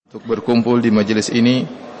untuk berkumpul di majelis ini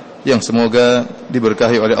yang semoga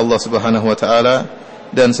diberkahi oleh Allah Subhanahu wa taala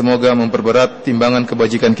dan semoga memperberat timbangan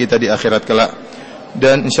kebajikan kita di akhirat kelak.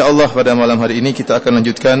 Dan insyaallah pada malam hari ini kita akan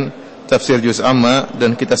lanjutkan tafsir juz amma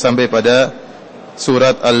dan kita sampai pada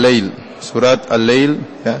surat al-layl. Surat al-layl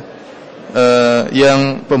ya.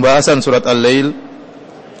 Yang pembahasan surat al-layl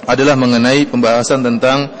adalah mengenai pembahasan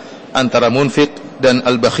tentang antara munfiq dan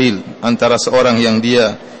al-bakhil, antara seorang yang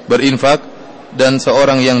dia berinfak dan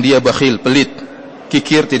seorang yang dia bakhil, pelit,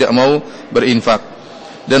 kikir, tidak mau berinfak.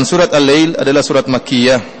 Dan surat al-layl adalah surat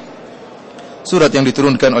makkiyah, surat yang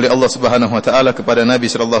diturunkan oleh Allah Subhanahu wa taala kepada Nabi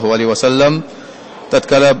sallallahu alaihi wasallam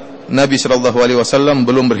tatkala Nabi sallallahu alaihi wasallam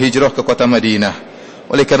belum berhijrah ke kota Madinah.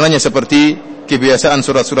 Oleh karenanya seperti kebiasaan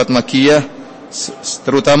surat-surat makkiyah,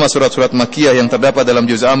 terutama surat-surat makkiyah yang terdapat dalam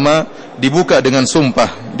juz amma, dibuka dengan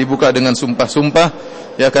sumpah, sumpah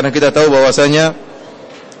ya, karena kita tahu bahwasanya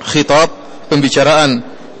khitab, pembicaraan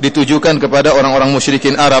ditujukan kepada orang-orang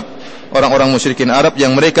musyrikin Arab,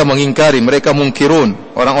 yang mereka mengingkari, mereka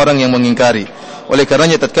mungkirun, orang-orang yang mengingkari. Oleh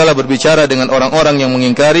karenanya tatkala berbicara dengan orang-orang yang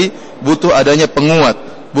mengingkari, butuh adanya penguat,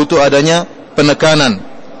 butuh adanya penekanan.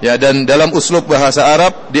 Ya, dan dalam uslub bahasa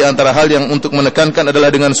Arab di antara hal yang untuk menekankan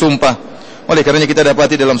adalah dengan sumpah. Oleh karenanya kita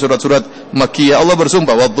dapati dalam surat-surat makkiyah Allah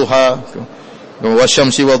bersumpah wadduha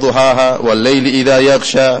wasyamsi wadduhaha wal laili idza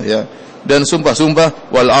yaghsha ya. Dan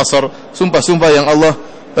sumpah-sumpah wal asr, sumpah-sumpah yang Allah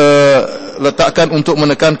letakkan untuk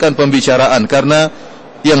menekankan pembicaraan, karena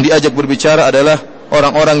yang diajak berbicara adalah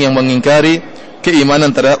orang-orang yang mengingkari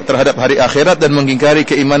keimanan terhadap hari akhirat dan mengingkari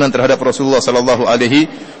keimanan terhadap Rasulullah sallallahu alaihi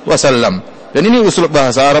wasallam. Dan ini usul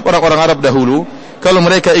bahasa Arab. Orang-orang Arab dahulu kalau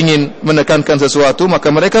mereka ingin menekankan sesuatu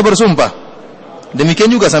maka mereka bersumpah.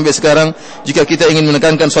 Demikian juga sampai sekarang jika kita ingin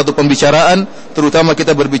menekankan suatu pembicaraan, terutama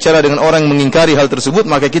kita berbicara dengan orang yang mengingkari hal tersebut,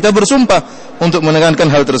 maka kita bersumpah untuk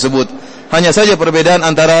menekankan hal tersebut. Hanya saja perbedaan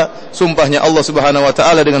antara sumpahnya Allah Subhanahu wa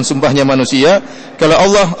taala dengan sumpahnya manusia. Kalau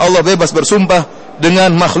Allah bebas bersumpah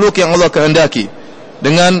dengan makhluk yang Allah kehendaki,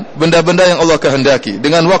 dengan benda-benda yang Allah kehendaki,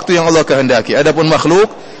 dengan waktu yang Allah kehendaki. Adapun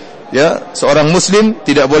makhluk, ya, seorang muslim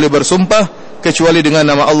tidak boleh bersumpah kecuali dengan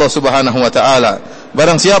nama Allah Subhanahu wa taala.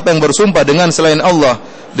 Barang siapa yang bersumpah dengan selain Allah,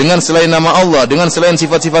 dengan selain nama Allah, dengan selain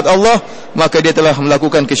sifat-sifat Allah, maka dia telah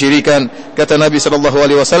melakukan kesyirikan. Kata Nabi sallallahu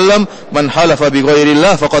alaihi wasallam, "Man halafa bi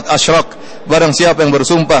ghairillah faqad asyrak." Barang siapa yang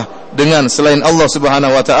bersumpah dengan selain Allah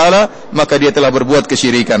Subhanahu wa taala, maka dia telah berbuat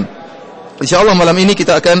kesyirikan. Insyaallah malam ini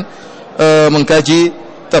kita akan mengkaji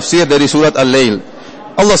tafsir dari surat al-layl.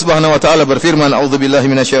 Allah Subhanahu wa taala berfirman, "A'udzubillahi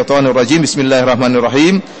minasyaitonir rajim.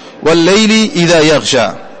 Bismillahirrahmanirrahim. Wal laili idza yaghsha."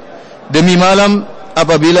 Demi malam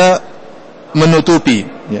apabila menutupi,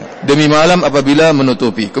 ya. Demi malam apabila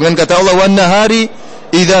menutupi. Kemudian kata Allah, "Wan nahari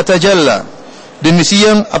idza tajalla." Demi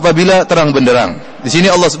siang apabila terang benderang. Di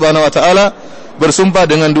sini Allah Subhanahu wa taala bersumpah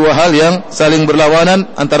dengan dua hal yang saling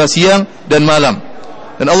berlawanan antara siang dan malam.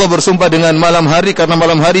 Dan Allah bersumpah dengan malam hari karena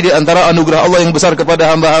malam hari di antara anugerah Allah yang besar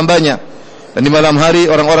kepada hamba-hambanya. Dan di malam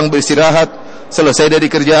hari orang-orang beristirahat, selesai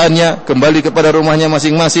dari kerjaannya, kembali kepada rumahnya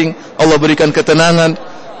masing-masing. Allah berikan ketenangan.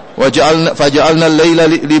 Faja'alna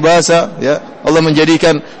al-laila libasa, ya. Allah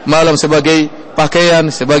menjadikan malam sebagai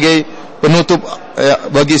pakaian, sebagai penutup,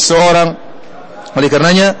 ya, bagi seorang. Oleh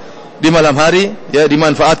karenanya di malam hari, ya,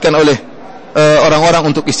 dimanfaatkan oleh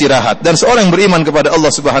orang-orang untuk istirahat. Dan seorang yang beriman kepada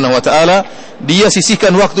Allah Subhanahu wa taala, dia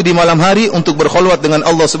sisihkan waktu di malam hari untuk berkhulwat dengan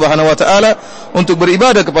Allah Subhanahu wa taala, untuk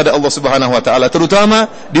beribadah kepada Allah Subhanahu wa taala,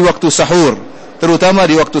 terutama di waktu sahur.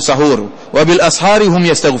 Wabil ashari hum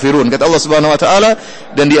yastaghfirun. Kata Allah Subhanahu wa taala,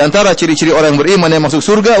 dan di antara ciri-ciri orang yang beriman yang masuk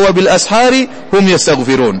surga, wabil ashari hum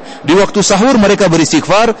yastaghfirun. Di waktu sahur mereka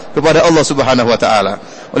beristighfar kepada Allah Subhanahu wa taala.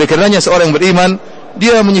 Oleh karenanya seorang yang beriman,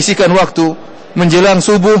 dia menyisihkan waktu menjelang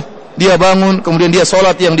subuh, dia bangun, kemudian dia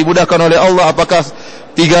salat yang dimudahkan oleh Allah, apakah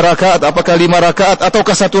 3 rakaat, apakah 5 rakaat,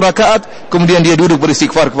 ataukah 1 rakaat, kemudian dia duduk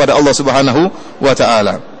beristighfar kepada Allah Subhanahu wa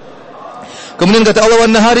taala. Kemudian kata Allah, "Wan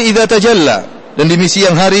nahari idza tajalla." Dan di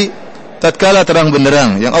siang hari tatkala terang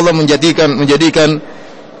benderang, yang Allah menjadikan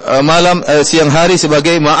siang hari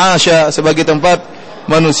sebagai ma'asya, sebagai tempat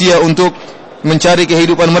manusia untuk mencari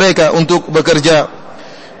kehidupan mereka, untuk bekerja.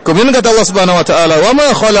 Kemudian kata Allah Subhanahu wa taala, "Wa ma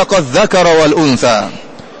khalaqadz dzakara wal untha."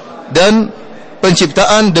 Dan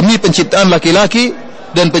demi penciptaan laki-laki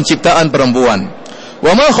dan penciptaan perempuan.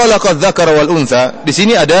 Wa ma khalaqadz dzakara wal untha. Di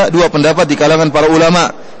sini ada dua pendapat di kalangan para ulama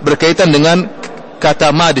berkaitan dengan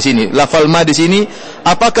kata ma di sini, lafal ma di sini,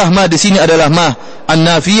 apakah ma di sini adalah ma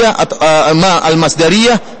an-nafiyah atau ma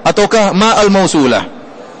al-masdariyah ataukah ma al-mausulah?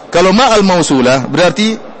 Kalau ma al-mausulah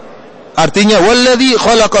berarti artinya wallazi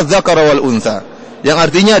khalaqadz dzakara wal untha. yang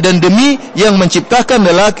artinya dan demi yang menciptakan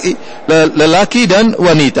lelaki dan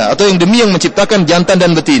wanita, atau yang demi yang menciptakan jantan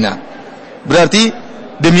dan betina. Berarti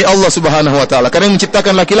demi Allah Subhanahu wa taala, karena yang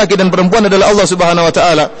menciptakan laki-laki dan perempuan adalah Allah Subhanahu wa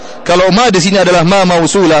taala. Kalau ma di sini adalah ma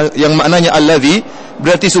mausulah yang maknanya alladzi,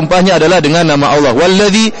 berarti sumpahnya adalah dengan nama Allah.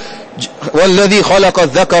 Walladzi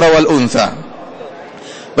khalaqadz dzakara wal untha.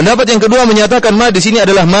 Pendapat yang kedua menyatakan ma di sini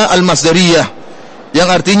adalah ma al-masdariyah, yang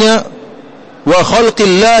artinya wa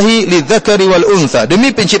khalqillahi lidzakari wal untha,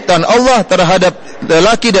 demi penciptaan Allah terhadap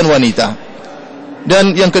lelaki dan wanita.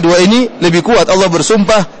 Dan yang kedua ini lebih kuat, Allah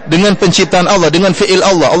bersumpah dengan penciptaan Allah, dengan fi'il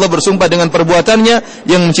Allah. Allah bersumpah dengan perbuatannya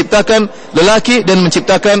yang menciptakan lelaki dan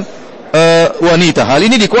menciptakan wanita. Hal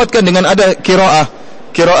ini dikuatkan dengan ada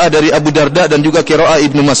qiraah dari Abu Darda dan juga qiraah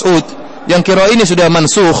Ibnu Mas'ud. Yang qiraah ini sudah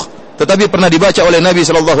mansukh, tetapi pernah dibaca oleh Nabi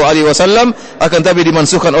sallallahu alaihi wasallam, akan tapi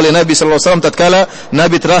dimansuhkan oleh Nabi sallallahu alaihi wasallam tatkala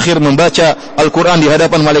Nabi terakhir membaca Al-Qur'an di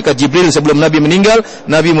hadapan malaikat Jibril sebelum Nabi meninggal.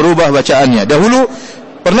 Nabi merubah bacaannya. Dahulu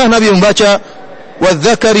pernah Nabi membaca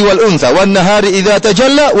wadzakari wal untha wan nahari idza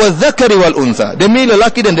tajalla wadzakari wal untha, demi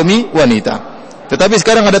lelaki dan demi wanita. Tetapi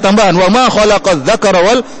sekarang ada tambahan wa ma khalaqadz dzakara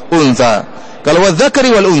wal untha. Kalau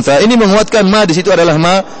wadzakari wal untha ini menguatkan ma di situ adalah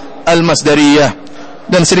ma al-masdariyah.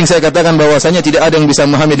 Dan sering saya katakan bahwasanya tidak ada yang bisa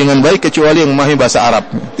memahami dengan baik kecuali yang memahami bahasa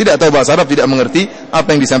Arab. Tidak tahu bahasa Arab tidak mengerti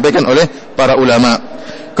apa yang disampaikan oleh para ulama.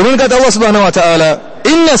 Kemudian kata Allah Subhanahu wa taala,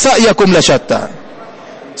 "Inna sa'yakum lasyatta."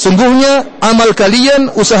 Sungguhnya amal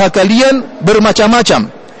kalian, usaha kalian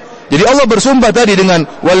bermacam-macam. Jadi Allah bersumpah tadi dengan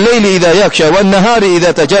wal laili idza yaksha wan nahari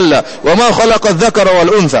idza tajalla wa ma khalaqadz dzakara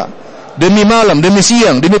wal untha. Demi malam, demi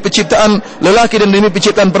siang, demi penciptaan lelaki dan demi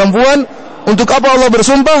penciptaan perempuan. Untuk apa Allah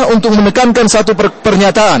bersumpah? Untuk menekankan satu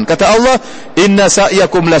pernyataan. Kata Allah, inna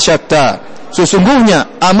sa'yakum lasyatta.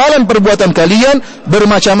 Sesungguhnya amalan perbuatan kalian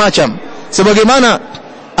bermacam-macam. Sebagaimana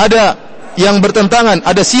ada yang bertentangan,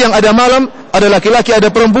 ada siang, ada malam, ada laki-laki, ada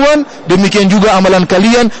perempuan, demikian juga amalan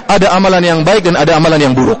kalian, ada amalan yang baik dan ada amalan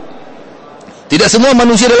yang buruk. Tidak semua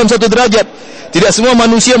manusia dalam satu derajat. Tidak semua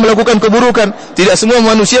manusia melakukan keburukan. Tidak semua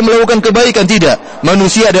manusia melakukan kebaikan. Tidak.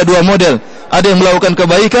 Manusia ada dua model. Ada yang melakukan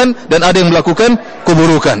kebaikan dan ada yang melakukan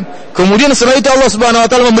keburukan. Kemudian setelah itu Allah Subhanahu wa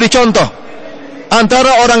taala memberi contoh.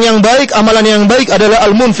 Antara orang yang baik, amalan yang baik adalah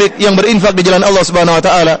al-munfik, yang berinfak di jalan Allah Subhanahu wa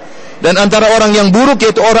taala. Dan antara orang yang buruk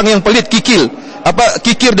yaitu orang yang pelit,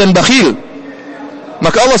 kikir dan bakhil.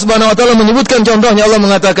 Maka Allah Subhanahu wa taala menyebutkan contohnya. Allah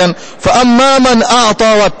mengatakan, "Fa amman man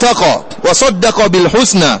a'ta wattaqa wa saddaqa bil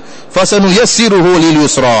husna, fasanuyassiruhu lil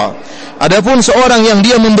yusra." Adapun seorang yang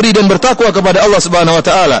dia memberi dan bertakwa kepada Allah Subhanahu wa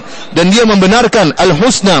taala dan dia membenarkan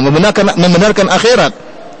al-husna, membenarkan akhirat,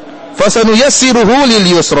 fasanuyassiruhu lil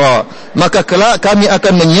yusra, maka kelak kami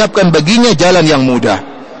akan menyiapkan baginya jalan yang mudah.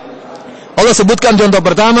 Allah sebutkan contoh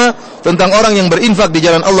pertama tentang orang yang berinfak di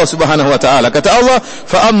jalan Allah Subhanahu wa taala. Kata Allah,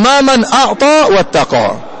 "Fa amman a'ta wattaqa."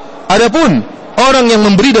 Adapun orang yang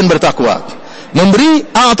memberi dan bertakwa. Memberi,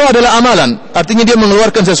 a'ta adalah amalan, artinya dia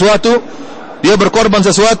mengeluarkan sesuatu, dia berkorban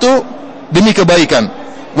sesuatu demi kebaikan.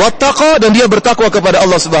 Wattaqa, dan dia bertakwa kepada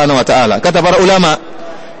Allah Subhanahu wa taala. Kata para ulama,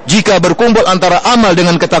 jika berkumpul antara amal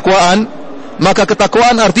dengan ketakwaan, maka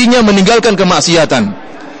ketakwaan artinya meninggalkan kemaksiatan.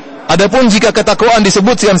 Adapun jika ketakwaan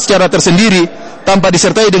disebut secara tersendiri tanpa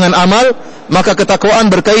disertai dengan amal, maka ketakwaan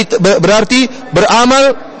berarti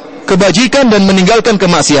beramal kebajikan dan meninggalkan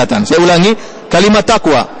kemaksiatan. Saya ulangi, kalimat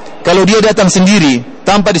takwa kalau dia datang sendiri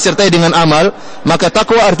tanpa disertai dengan amal, maka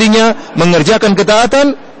takwa artinya mengerjakan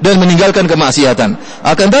ketaatan dan meninggalkan kemaksiatan.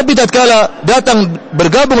 Akan tapi tatkala datang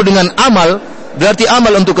bergabung dengan amal, berarti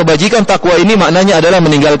amal untuk kebajikan, takwa ini maknanya adalah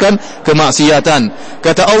meninggalkan kemaksiatan.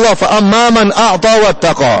 Kata Allah, fa amman a'ta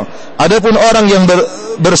wattaqa. Adapun orang yang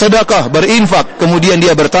bersedekah, berinfak, kemudian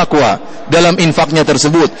dia bertakwa dalam infaknya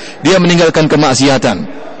tersebut, dia meninggalkan kemaksiatan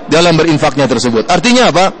dalam berinfaknya tersebut. Artinya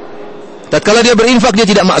apa? Tatkala dia berinfak, dia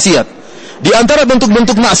tidak maksiat. Di antara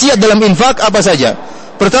bentuk-bentuk maksiat dalam infak apa saja?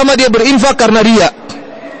 Pertama, dia berinfak karena riya.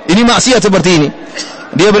 Ini maksiat seperti ini.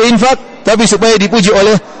 Dia berinfak tapi supaya dipuji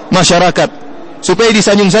oleh masyarakat, supaya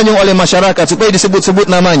disanjung-sanjung oleh masyarakat, supaya disebut-sebut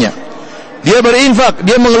namanya. Dia berinfak,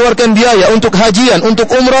 dia mengeluarkan biaya untuk hajian, untuk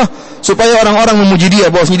umrah, supaya orang-orang memuji dia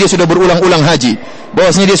bahwasanya dia sudah berulang-ulang haji,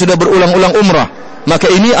 bahwasanya dia sudah berulang-ulang umrah. Maka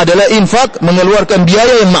ini adalah infak, mengeluarkan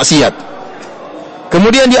biaya yang maksiat.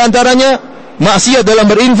 Kemudian di antaranya maksiat dalam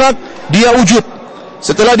berinfak, dia ujub.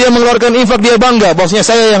 Setelah dia mengeluarkan infak, dia bangga bahwasanya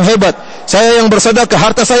saya yang hebat, saya yang bersedekah,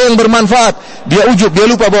 harta saya yang bermanfaat. Dia ujub, dia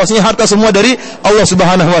lupa bahwasanya harta semua dari Allah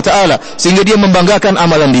Subhanahu wa taala, sehingga dia membanggakan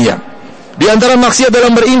amalan dia. Di antara maksiat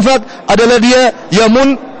dalam berinfak adalah dia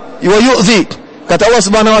yamun wa yu'zi. Kata Allah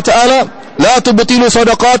Subhanahu wa taala, La tubtilu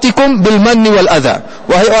shadaqatikum bil manni wal adha.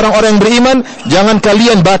 Wahai orang-orang yang beriman, jangan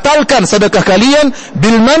kalian batalkan sedekah kalian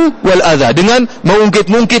bil man wal adha, dengan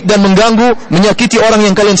mengungkit-ungkit dan mengganggu, menyakiti orang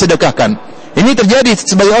yang kalian sedekahkan. Ini terjadi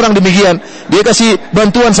sebagai orang demikian. Dia kasih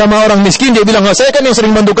bantuan sama orang miskin, dia bilang, saya kan yang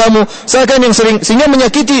sering bantu kamu, saya kan yang sering, sehingga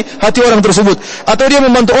menyakiti hati orang tersebut. Atau dia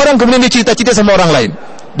membantu orang, kemudian dia cerita-cerita sama orang lain.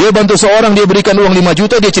 Dia bantu seorang, dia berikan uang 5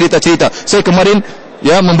 juta, dia cerita-cerita, saya kemarin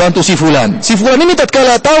membantu si fulan. Si fulan ini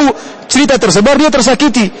tatkala tahu cerita tersebar, dia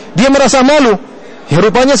tersakiti, dia merasa malu. Ya,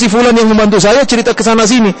 rupanya si fulan yang membantu saya cerita ke sana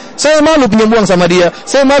sini, saya malu pinjam uang sama dia,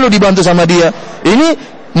 saya malu dibantu sama dia. Ini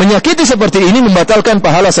menyakiti seperti ini membatalkan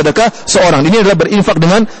pahala sedekah seorang. Ini adalah berinfak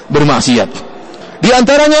dengan bermaksiat. Di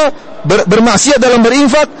antaranya bermaksiat dalam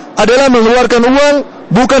berinfak adalah mengeluarkan uang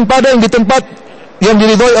bukan pada yang di tempat yang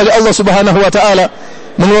diridhoi oleh Allah Subhanahu wa taala.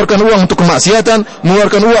 Mengeluarkan uang untuk kemaksiatan,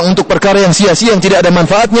 mengeluarkan uang untuk perkara yang sia-sia yang tidak ada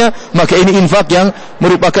manfaatnya, maka ini infak yang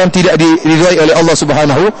merupakan tidak diridhai oleh Allah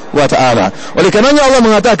Subhanahu wa taala. Oleh karenanya Allah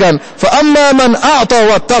mengatakan, "Fa amma man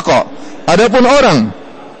a'ta wattaqa." Adapun orang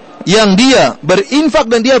yang dia berinfak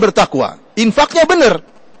dan dia bertakwa, infaknya benar,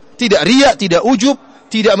 tidak riya, tidak ujub,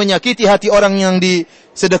 tidak menyakiti hati orang yang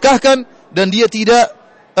disedekahkan, dan dia tidak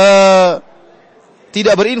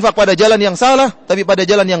berinfak pada jalan yang salah, tapi pada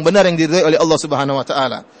jalan yang benar yang diridhai oleh Allah Subhanahu wa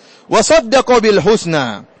taala. Wa saddaqa bil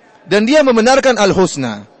husna, dan dia membenarkan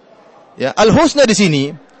al-husna. Ya, al-husna di sini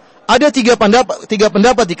ada tiga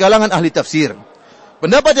pendapat di kalangan ahli tafsir.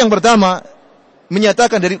 Pendapat yang pertama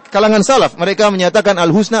menyatakan dari kalangan salaf, mereka menyatakan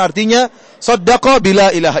al-husna artinya saddaqa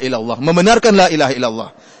bila ilaha illallah, membenarkan la ilaha illallah.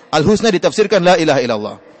 Al-husna ditafsirkan la ilaha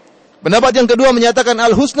illallah. Pendapat yang kedua menyatakan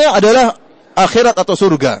al-husna adalah akhirat atau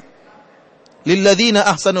surga. Lilladzina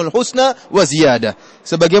ahsanul husna wa ziyadah.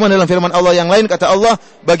 Sebagaimana dalam firman Allah yang lain, kata Allah,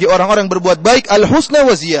 bagi orang-orang berbuat baik al-husna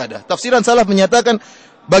wa ziyadah. Tafsiran salaf menyatakan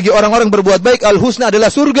bagi orang-orang berbuat baik al-husna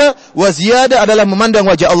adalah surga, wa ziyadah adalah memandang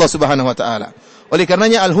wajah Allah Subhanahu wa taala. Oleh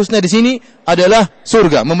karenanya al-husna di sini adalah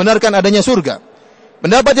surga, membenarkan adanya surga.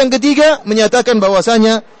 Pendapat yang ketiga menyatakan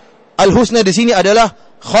bahwasanya al-husna di sini adalah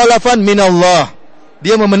khalafan minallah.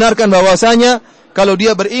 Dia membenarkan bahwasanya kalau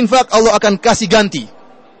dia berinfak Allah akan kasih ganti.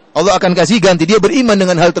 Allah akan kasih ganti. Dia beriman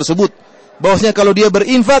dengan hal tersebut, bahwasanya kalau dia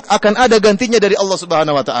berinfak akan ada gantinya dari Allah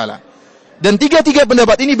Subhanahu wa taala. Dan tiga-tiga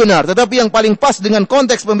pendapat ini benar, tetapi yang paling pas dengan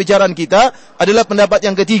konteks pembicaraan kita adalah pendapat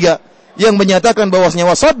yang ketiga, yang menyatakan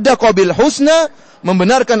bahwasanya wasaddaqa bil husna,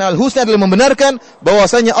 membenarkan al-husna adalah membenarkan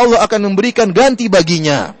bahwasanya Allah akan memberikan ganti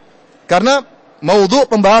baginya. Karena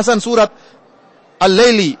maudhu pembahasan surat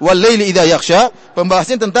al-layli wal layli idza yakhsha,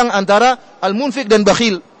 pembahasannya tentang antara al-munfik dan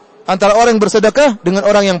bakhil, antara orang yang bersedekah dengan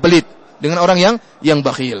orang yang pelit, dengan orang yang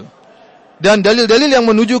bakhil. Dan dalil-dalil yang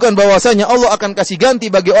menunjukkan bahwasanya Allah akan kasih ganti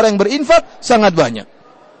bagi orang yang berinfak sangat banyak.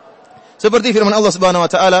 Seperti firman Allah Subhanahu wa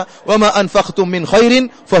taala, "Wa ma anfaqtum min khairin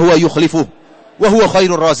fahuwa yukhlifuh wa huwa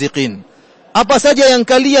khairur raziqin." Apa saja yang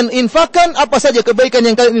kalian infakkan, apa saja kebaikan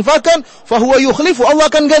yang kalian infakkan, fahuwa yukhlifu, Allah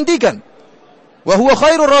akan gantikan. Wa huwa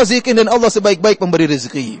khairur raziqin, dan Allah sebaik-baik pemberi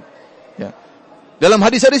rezeki. Ya. Dalam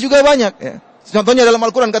hadis-hadis juga banyak, ya. Contohnya dalam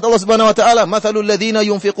Al-Quran kata Allah Subhanahu wa taala, "Mathalul ladzina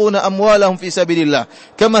yunfiquna amwalahum fi sabilillah,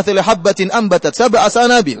 kamathali habbatin anbatat sab'a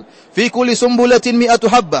sanabil, fi kulli sumbulatin mi'atu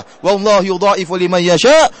habbah, wallahu yudha'ifu liman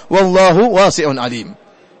yasha', wallahu wasi'un alim."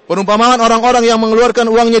 Perumpamaan orang-orang yang mengeluarkan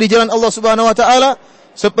uangnya di jalan Allah Subhanahu wa taala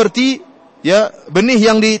seperti benih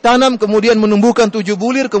yang ditanam kemudian menumbuhkan 7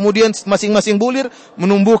 bulir, kemudian masing-masing bulir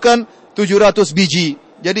menumbuhkan 700 biji.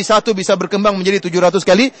 Jadi satu bisa berkembang menjadi 700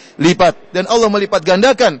 kali lipat, dan Allah melipat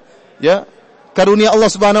gandakan karunia Allah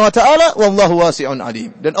Subhanahu wa taala, wallahu wasi'un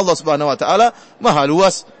alim, dan Allah Subhanahu wa taala maha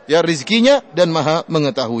luas rezekinya dan maha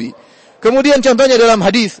mengetahui. Kemudian contohnya dalam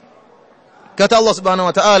hadis kata Allah Subhanahu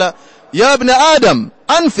wa taala, "Ya ibna Adam,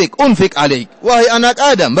 unfik alaik." Wahai anak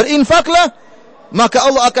Adam, berinfaklah, maka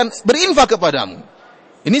Allah akan berinfak kepadamu.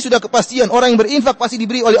 Ini sudah kepastian, orang yang berinfak pasti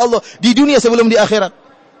diberi oleh Allah di dunia sebelum di akhirat.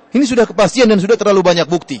 Ini sudah kepastian dan sudah terlalu banyak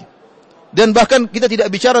bukti. Dan bahkan kita tidak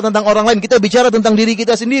bicara tentang orang lain, kita bicara tentang diri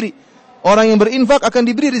kita sendiri. Orang yang berinfak akan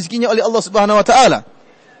diberi rezekinya oleh Allah Subhanahu wa taala.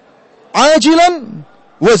 Ajilan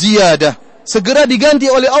wa ziyadah, segera diganti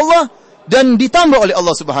oleh Allah dan ditambah oleh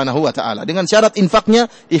Allah Subhanahu wa taala, dengan syarat infaknya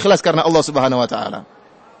ikhlas karena Allah Subhanahu wa taala.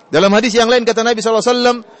 Dalam hadis yang lain kata Nabi sallallahu alaihi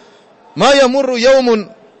wasallam, "Ma yamurru yaumun,"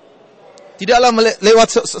 tidaklah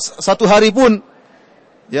lewat satu hari pun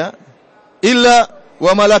illa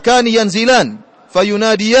wa malakani yanzilan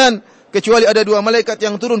fayunadiyan, kecuali ada 2 malaikat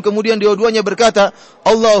yang turun, kemudian dua-duanya berkata,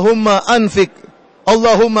 Allahumma anfik,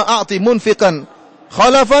 Allahumma a'ti munfikan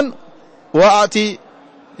khalafan wa a'ti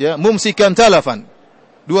mumsikan talafan.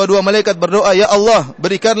 Dua-dua malaikat berdoa, ya Allah,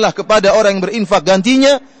 berikanlah kepada orang yang berinfak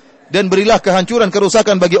gantinya, dan berilah kehancuran,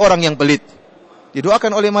 kerusakan bagi orang yang pelit.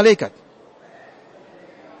 Didoakan oleh malaikat.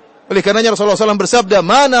 Oleh karenanya Rasulullah SAW bersabda,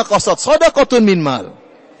 "Mana qasad shadaqatun min mal."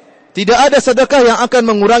 Tidak ada sedekah yang akan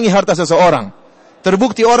mengurangi harta seseorang.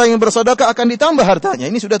 Terbukti orang yang bersedekah akan ditambah hartanya.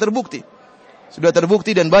 Ini sudah terbukti. Sudah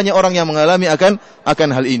terbukti dan banyak orang yang mengalami akan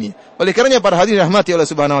hal ini. Oleh karenanya para hadirin rahmati Allah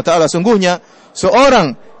Subhanahu wa taala, sungguhnya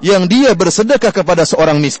seorang yang dia bersedekah kepada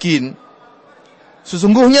seorang miskin,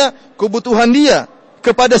 sesungguhnya kebutuhan dia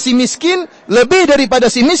kepada si miskin lebih daripada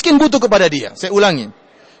si miskin butuh kepada dia. Saya ulangi.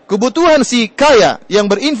 Kebutuhan si kaya yang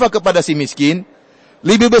berinfak kepada si miskin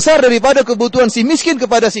lebih besar daripada kebutuhan si miskin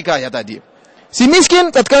kepada si kaya tadi. Si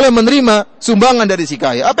miskin tatkala menerima sumbangan dari si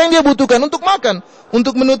kaya, apa yang dia butuhkan? Untuk makan,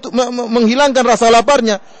 untuk menghilangkan rasa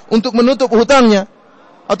laparnya, untuk menutup hutangnya,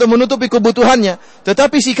 atau menutupi kebutuhannya.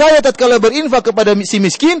 Tetapi si kaya tatkala berinfak kepada si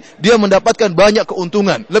miskin, dia mendapatkan banyak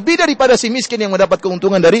keuntungan. Lebih daripada si miskin yang mendapat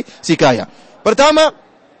keuntungan dari si kaya. Pertama,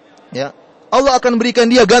 ya, Allah akan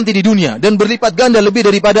berikan dia ganti di dunia dan berlipat ganda lebih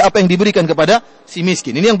daripada apa yang diberikan kepada si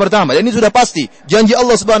miskin. Ini yang pertama. Dan ini sudah pasti. Janji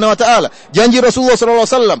Allah Subhanahu wa taala, janji Rasulullah sallallahu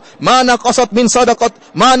alaihi wasallam,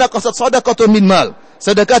 "Mana qasad sadaqatun min mal."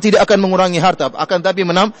 Sedekah tidak akan mengurangi harta, akan tapi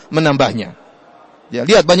menambahnya. Ya,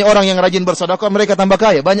 lihat banyak orang yang rajin bersedekah, mereka tambah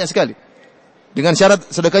kaya, banyak sekali. Dengan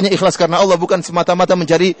syarat sedekahnya ikhlas karena Allah, bukan semata-mata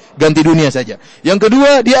mencari ganti dunia saja. Yang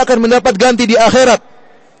kedua, dia akan mendapat ganti di akhirat.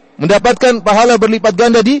 Mendapatkan pahala berlipat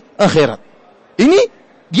ganda di akhirat. Ini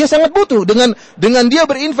dia sangat butuh. Dengan dia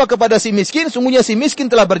berinfak kepada si miskin, sungguhnya si miskin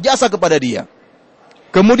telah berjasa kepada dia.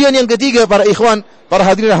 Kemudian yang ketiga, para ikhwan, para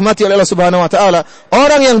hadirin rahmati oleh Allah Subhanahu wa taala,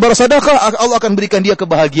 orang yang bersedekah Allah akan berikan dia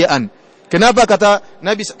kebahagiaan. Kenapa kata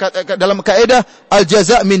Nabi dalam kaidah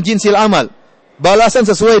al-jaza' min jinsil amal? Balasan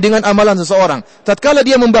sesuai dengan amalan seseorang. Tatkala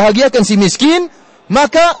dia membahagiakan si miskin,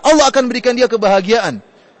 maka Allah akan berikan dia kebahagiaan.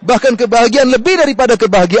 Bahkan kebahagiaan lebih daripada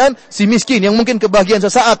kebahagiaan si miskin yang mungkin kebahagiaan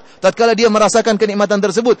sesaat tatkala dia merasakan kenikmatan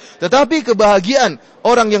tersebut. Tetapi kebahagiaan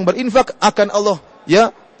orang yang berinfak akan Allah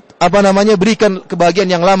berikan kebahagiaan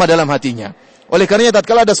yang lama dalam hatinya. Oleh karenanya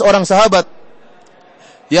tatkala ada seorang sahabat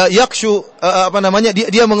dia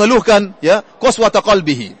mengeluhkan qaswata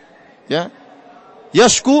qalbihi.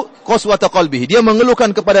 Yashku qaswata qalbihi. Dia mengeluhkan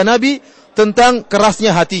kepada Nabi tentang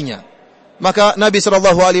kerasnya hatinya. Maka Nabi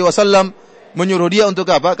sallallahu alaihi wasallam menyuruh dia untuk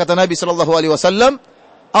apa? Kata Nabi sallallahu alaihi wasallam,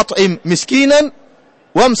 "At'im miskinan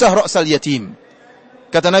wamsah ra'sal yatim."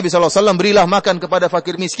 Kata Nabi sallallahu alaihi wasallam, berilah makan kepada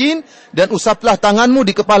fakir miskin dan usaplah tanganmu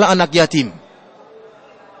di kepala anak yatim.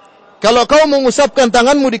 Kalau kau mengusapkan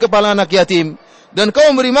tanganmu di kepala anak yatim dan kau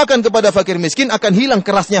memberi makan kepada fakir miskin, akan hilang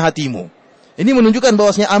kerasnya hatimu. Ini menunjukkan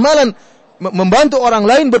bahwasanya amalan membantu orang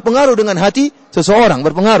lain berpengaruh dengan hati seseorang,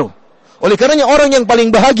 berpengaruh. Oleh karenanya orang yang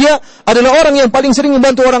paling bahagia adalah orang yang paling sering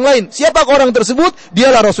membantu orang lain. Siapa orang tersebut?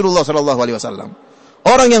 Dialah Rasulullah sallallahu alaihi wasallam.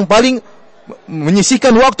 Orang yang paling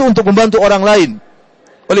menyisihkan waktu untuk membantu orang lain.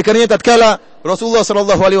 Oleh karenanya tatkala Rasulullah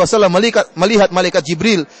sallallahu alaihi wasallam melihat malaikat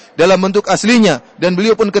Jibril dalam bentuk aslinya dan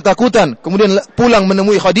beliau pun ketakutan, kemudian pulang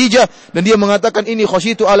menemui Khadijah dan dia mengatakan, "Ini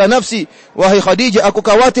khasyitu ala nafsi." Wahai Khadijah, aku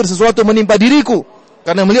khawatir sesuatu menimpa diriku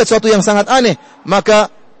karena melihat sesuatu yang sangat aneh.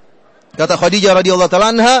 Maka kata Khadijah radhiyallahu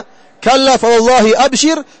ta'ala anha, "Kalla fa wallahi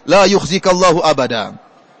abshir la yukhzikallahu abada."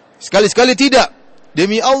 Sekali-sekali tidak.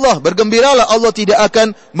 Demi Allah, bergembiralah, Allah tidak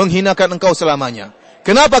akan menghinakan engkau selamanya.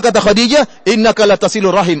 Kenapa kata Khadijah? Innaka latasilur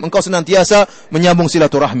rahim, engkau senantiasa menyambung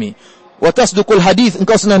silaturahmi. Wa tasduqul hadits,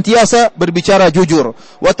 engkau senantiasa berbicara jujur.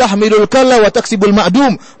 Wa tahmilul kalla wa taksibul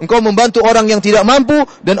ma'dum, engkau membantu orang yang tidak mampu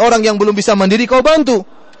dan orang yang belum bisa mandiri kau bantu.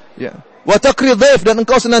 Ya. Wa taqri dhaif, dan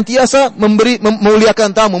engkau senantiasa memuliakan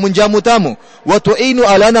tamu, menjamu tamu. Wa tu'inu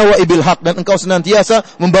alana wa ibil haq, dan engkau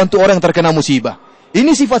senantiasa membantu orang yang terkena musibah.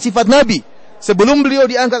 Ini sifat-sifat Nabi. Sebelum beliau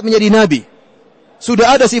diangkat menjadi Nabi,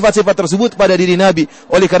 sudah ada sifat-sifat tersebut pada diri Nabi.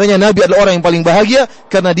 Oleh karenanya Nabi adalah orang yang paling bahagia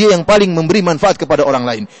karena dia yang paling memberi manfaat kepada orang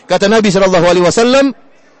lain. Kata Nabi sallallahu alaihi wasallam,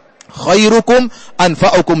 "Khairukum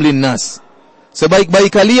anfa'ukum linnas."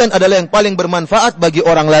 Sebaik-baik kalian adalah yang paling bermanfaat bagi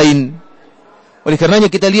orang lain. Oleh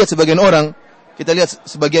karenanya kita lihat sebagian orang, kita lihat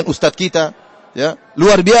sebagian ustadz kita, ya,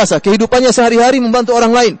 luar biasa kehidupannya sehari-hari membantu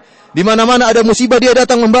orang lain. Di mana-mana ada musibah dia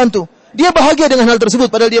datang membantu. Dia bahagia dengan hal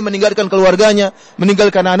tersebut padahal dia meninggalkan keluarganya,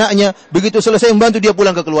 meninggalkan anaknya. Begitu selesai membantu dia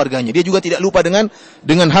pulang ke keluarganya. Dia juga tidak lupa dengan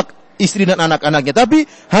hak istri dan anak-anaknya, tapi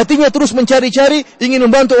hatinya terus mencari-cari ingin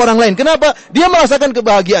membantu orang lain. Kenapa? Dia merasakan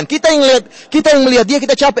kebahagiaan. Kita yang melihat dia,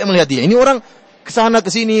 kita capek melihat dia. Ini orang kesana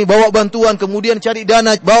kesini bawa bantuan, kemudian cari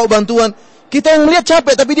dana, bawa bantuan. Kita yang melihat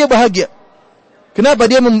capek, tapi dia bahagia.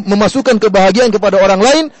 Kenapa? Dia memasukkan kebahagiaan kepada orang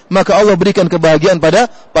lain, maka Allah berikan kebahagiaan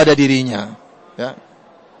pada dirinya. Ya.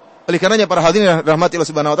 Oleh karenanya para hadirin rahmati Allah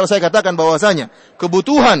Subhanahu wa taala, saya katakan bahwasanya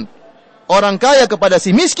kebutuhan orang kaya kepada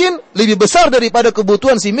si miskin lebih besar daripada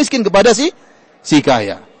kebutuhan si miskin kepada si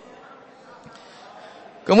kaya.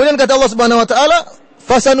 Kemudian kata Allah Subhanahu wa taala,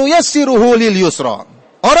 fasanuyassiruhu lil yusra.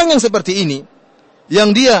 Orang yang seperti ini,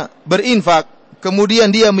 yang dia berinfak,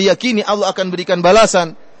 kemudian dia meyakini Allah akan berikan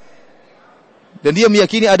balasan, dan dia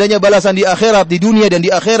meyakini adanya balasan di akhirat, di dunia dan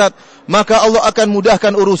di akhirat, maka Allah akan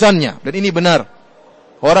mudahkan urusannya. Dan ini benar.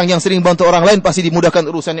 Orang yang sering bantu orang lain pasti dimudahkan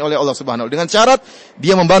urusannya oleh Allah Subhanahu wa taala. Dengan syarat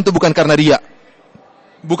dia membantu bukan karena dia,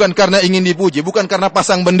 bukan karena ingin dipuji, bukan karena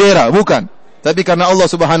pasang bendera, bukan, tapi karena Allah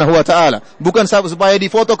Subhanahu wa taala. Bukan supaya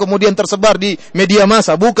difoto kemudian tersebar di media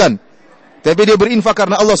massa, bukan. Tapi dia berinfak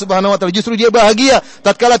karena Allah Subhanahu wa taala. Justru dia bahagia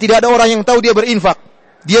tatkala tidak ada orang yang tahu dia berinfak.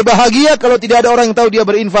 Dia bahagia kalau tidak ada orang yang tahu dia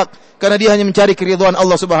berinfak, karena dia hanya mencari keridhaan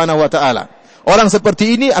Allah Subhanahu wa taala. Orang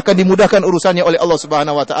seperti ini akan dimudahkan urusannya oleh Allah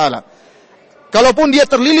Subhanahu wa taala. Kalaupun dia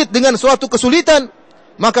terlilit dengan suatu kesulitan,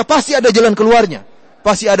 maka pasti ada jalan keluarnya.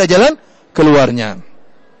 Pasti ada jalan keluarnya.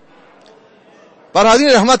 Para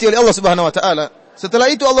hadirin dirahmati oleh Allah Subhanahu wa taala. Setelah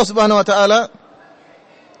itu Allah Subhanahu wa taala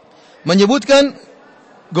menyebutkan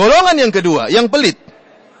golongan yang kedua, yang pelit.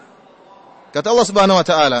 Kata Allah Subhanahu wa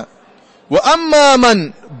taala, "Wa amma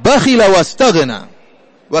man bakhila wastaghna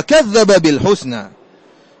wa kadzdzaba bil husna."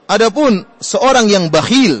 Adapun seorang yang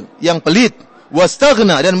bakhil, yang pelit,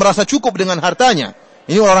 wastaghna, dan merasa cukup dengan hartanya.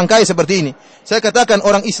 Ini orang kaya seperti ini. Saya katakan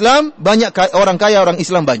orang Islam banyak, orang kaya orang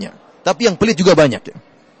Islam banyak, tapi yang pelit juga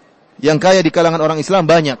banyak. Yang kaya di kalangan orang Islam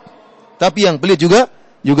banyak, tapi yang pelit juga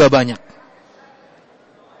banyak.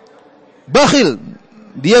 Bakhil,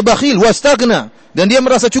 dia bakhil, wastaghna, dan dia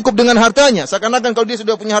merasa cukup dengan hartanya. Seakan-akan kalau dia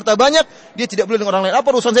sudah punya harta banyak, dia tidak peduli dengan orang lain.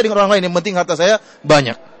 Apa urusan saya dengan orang lain? Yang penting harta saya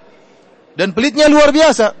banyak. Dan pelitnya luar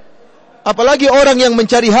biasa. Apalagi orang yang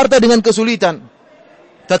mencari harta dengan kesulitan.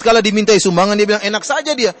 Tatkala dimintai sumbangan, dia bilang enak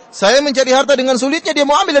saja dia. Saya mencari harta dengan sulitnya, dia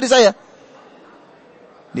mau ambil dari saya.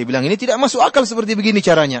 Dia bilang ini tidak masuk akal seperti begini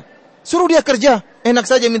caranya. Suruh dia kerja, enak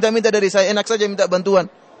saja minta-minta dari saya, enak saja minta bantuan.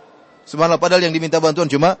 Subhanallah, padahal yang diminta bantuan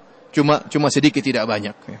cuma sedikit, tidak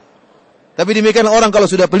banyak. Tapi demikian orang kalau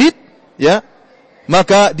sudah pelit, ya,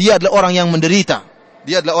 maka dia adalah orang yang menderita.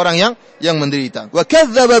 Dia adalah orang yang menderita. Wa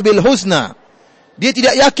kadzdzaba bil husna. Dia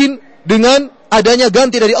tidak yakin dengan adanya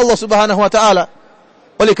ganti dari Allah Subhanahu wa taala.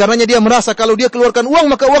 Oleh karenanya dia merasa kalau dia keluarkan uang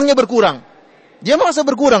maka uangnya berkurang. Dia merasa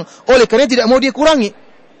berkurang. Oleh karenanya tidak mau dia kurangi.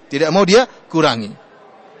 Tidak mau dia kurangi.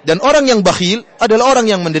 Dan orang yang bakhil adalah orang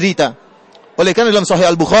yang menderita. Oleh karena dalam Sahih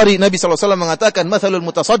Al-Bukhari Nabi SAW mengatakan mathalul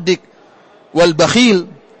mutasaddiq wal bakhil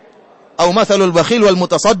atau mathalul bakhil wal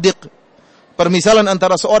mutasaddiq. Permisalan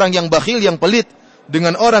antara seorang yang bakhil, yang pelit,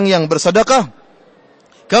 dengan orang yang bersedekah,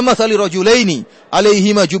 kamathali rajulaini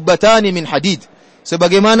alaihima jubbatani min hadid.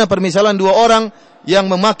 Sebagaimana permisalan dua orang yang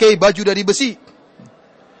memakai baju dari besi.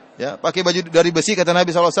 Ya, pakai baju dari besi kata Nabi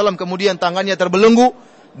SAW, kemudian tangannya terbelenggu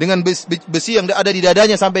dengan besi yang ada di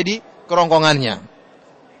dadanya sampai di kerongkongannya.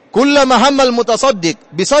 Kullama hammal mutasaddiq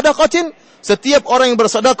bisadaqatin, setiap orang yang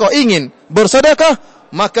bersedekah ingin bersedekah,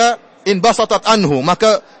 maka in basatat anhu,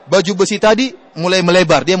 maka baju besi tadi mulai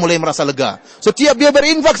melebar, dia mulai merasa lega. Setiap dia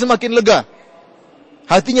berinfak semakin lega.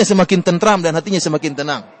 Hatinya semakin tentram dan hatinya semakin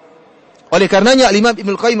tenang. Oleh karenanya Imam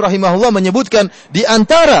Ibnu Qayyim rahimahullah menyebutkan di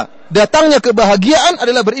antara datangnya kebahagiaan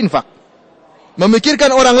adalah berinfak.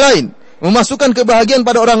 Memikirkan orang lain, memasukkan kebahagiaan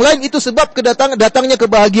pada orang lain, itu sebab datangnya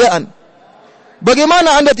kebahagiaan.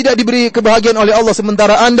 Bagaimana Anda tidak diberi kebahagiaan oleh Allah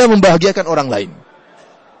sementara Anda membahagiakan orang lain?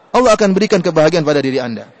 Allah akan berikan kebahagiaan pada diri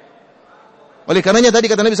Anda. Oleh karenanya tadi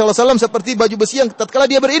kata Nabi SAW, seperti baju besi yang tatkala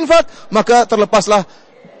dia berinfak, maka terlepaslah,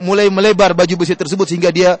 mulai melebar baju besi tersebut sehingga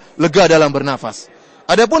dia lega dalam bernafas.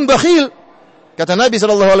 Adapun bakhil, kata Nabi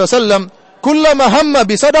SAW, kullama hamma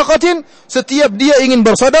bisadaqatin, setiap dia ingin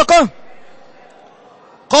bersedekah,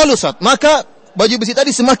 qalusat, maka baju besi tadi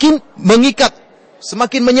semakin mengikat,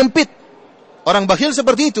 semakin menyempit. Orang bakhil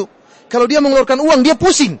seperti itu. Kalau dia mengeluarkan uang, dia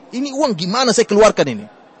pusing. Ini uang gimana saya keluarkan ini?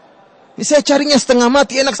 Ini saya carinya setengah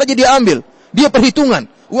mati, enak saja dia ambil. Dia perhitungan.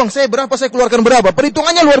 Uang saya berapa, saya keluarkan berapa.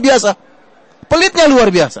 Perhitungannya luar biasa. Pelitnya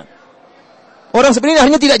luar biasa. Orang seperti ini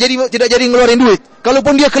hanya tidak jadi ngeluarin duit.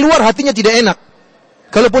 Kalaupun dia keluar, hatinya tidak enak.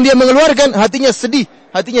 Kalaupun dia mengeluarkan, hatinya sedih.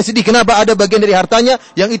 Hatinya sedih. Kenapa? Ada bagian dari hartanya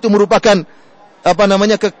yang itu merupakan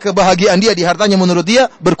kebahagiaan dia di hartanya, menurut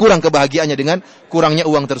dia berkurang kebahagiaannya dengan kurangnya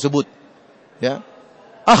uang tersebut. Ya.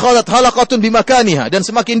 Akhalat halaqatun bimakaniha, dan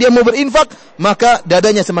semakin dia mau berinfak, maka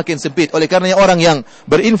dadanya semakin sempit. Oleh karenanya orang yang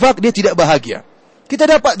berinfak dia tidak bahagia. Kita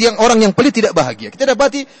dapat orang yang pelit tidak bahagia. Kita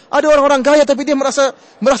dapati ada orang-orang kaya tapi dia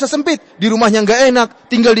merasa sempit. Di rumahnya enggak enak,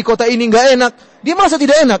 tinggal di kota ini enggak enak. Dia merasa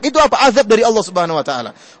tidak enak. Itu apa? Azab dari Allah Subhanahu wa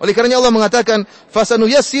taala. Oleh karenanya Allah mengatakan,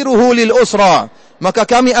 "Fasanuyassiruhu lil usra." Maka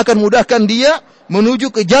kami akan mudahkan dia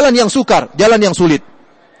menuju ke jalan yang sukar, jalan yang sulit.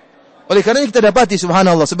 Oleh karenanya kita dapati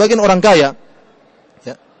subhanallah, sebagian orang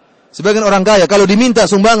kaya kalau diminta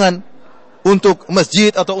sumbangan, untuk masjid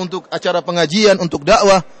atau untuk acara pengajian, untuk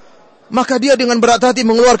dakwah, maka dia dengan berat hati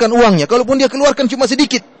mengeluarkan uangnya. Kalaupun dia keluarkan cuma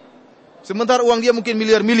sedikit. Sementara uang dia mungkin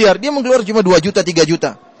miliar-miliar, dia mengeluarkan cuma 2 juta, 3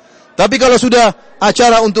 juta. Tapi kalau sudah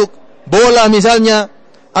acara untuk bola misalnya,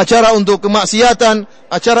 acara untuk kemaksiatan,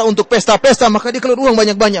 acara untuk pesta-pesta, maka dia keluar uang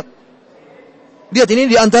banyak-banyak. Lihat,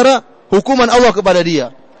 ini diantara hukuman Allah kepada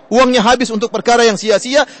dia. Uangnya habis untuk perkara yang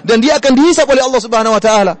sia-sia dan dia akan dihisap oleh Allah Subhanahu wa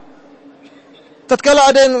taala.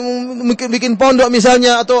 Tatkala ada yang bikin pondok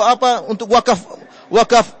misalnya atau apa untuk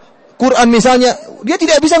wakaf Quran misalnya, dia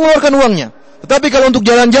tidak bisa mengeluarkan uangnya. Tetapi kalau untuk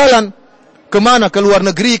jalan-jalan kemana, ke luar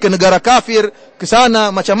negeri, ke negara kafir, ke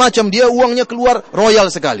sana macam-macam, dia uangnya keluar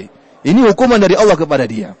royal sekali. Ini hukuman dari Allah kepada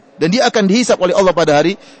dia dan dia akan dihisap oleh Allah pada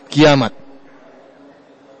hari kiamat.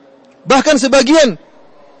 Bahkan sebagian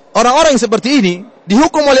orang-orang yang seperti ini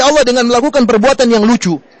dihukum oleh Allah dengan melakukan perbuatan yang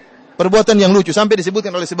lucu. Perbuatan yang lucu sampai disebutkan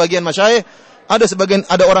oleh sebagian masyayikh,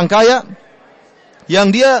 ada orang kaya yang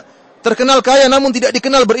dia terkenal kaya namun tidak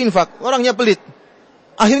dikenal berinfak, orangnya pelit.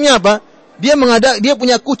 Akhirnya apa? Dia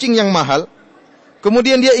punya kucing yang mahal.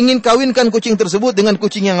 Kemudian dia ingin kawinkan kucing tersebut dengan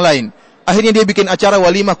kucing yang lain. Akhirnya dia bikin acara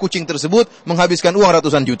walimah kucing tersebut, menghabiskan uang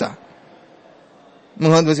ratusan juta.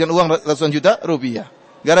 Menghabiskan uang ratusan juta rupiah.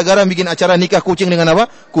 Gara-gara bikin acara nikah kucing dengan apa?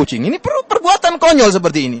 Kucing. Ini perbuatan konyol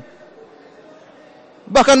seperti ini.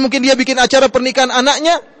 Bahkan mungkin dia bikin acara pernikahan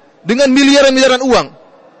anaknya dengan miliaran-miliaran uang.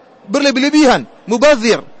 Berlebih-lebihan,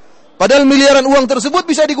 mubazir. Padahal miliaran uang tersebut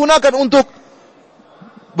bisa digunakan untuk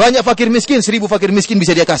banyak fakir miskin, 1000 fakir miskin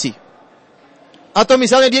bisa dia kasih. Atau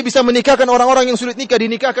misalnya dia bisa menikahkan orang-orang yang sulit nikah,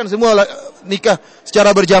 dinikahkan semua nikah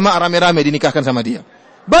secara berjamaah, rame-rame dinikahkan sama dia.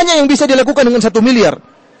 Banyak yang bisa dilakukan dengan 1 miliar.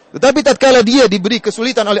 Tetapi tatkala dia diberi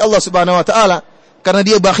kesulitan oleh Allah Subhanahu wa taala karena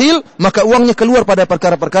dia bakhil, maka uangnya keluar pada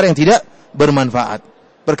perkara-perkara yang tidak bermanfaat.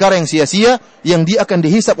 Perkara yang sia-sia yang dia akan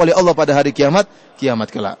dihisap oleh Allah pada hari kiamat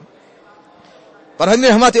kelak. Para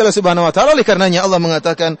hadirin rahmati Allah Subhanahu wa taala, oleh karenanya Allah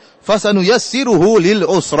mengatakan fasanuyassiruhu lil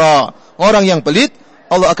usra. Orang yang pelit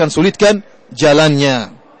Allah akan sulitkan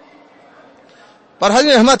jalannya. Para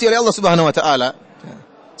hadirin rahmati oleh Allah Subhanahu wa taala,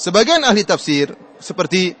 sebagian ahli tafsir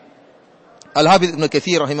seperti Al-Hafidz Ibnu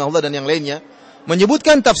Katsir rahimahullah dan yang lainnya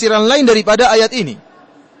menyebutkan tafsiran lain daripada ayat ini.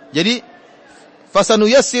 Jadi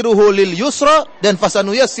fasanuyassiruhu lil yusra dan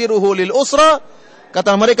fasanuyassiruhu lil usra,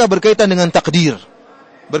 kata mereka berkaitan dengan takdir.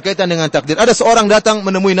 Berkaitan dengan takdir. Ada seorang datang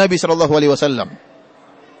menemui Nabi sallallahu alaihi wasallam.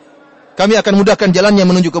 Kami akan mudahkan jalannya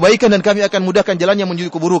menuju kebaikan dan kami akan mudahkan jalannya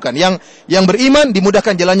menuju keburukan. Yang beriman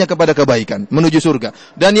dimudahkan jalannya kepada kebaikan, menuju surga.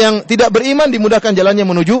 Dan yang tidak beriman dimudahkan jalannya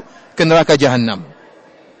menuju ke neraka jahanam.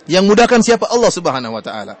 Yang mudahkan siapa? Allah Subhanahu wa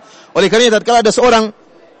taala. Oleh karena tatkala ada seorang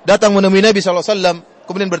datang menemui Nabi sallallahu alaihi wasallam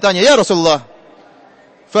kemudian bertanya, "Ya Rasulullah,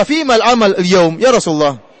 fa fimal amal al-yaum?" Ya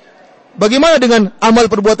Rasulullah, bagaimana dengan amal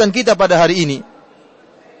perbuatan kita pada hari ini?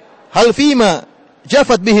 Hal fima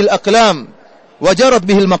jafat bihil aqlam wa jarat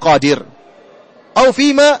bihil maqadir au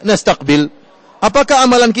fima nastaqbil? Apakah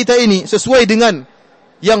amalan kita ini sesuai dengan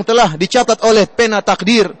yang telah dicatat oleh pena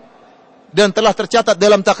takdir dan telah tercatat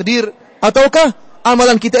dalam takdir, ataukah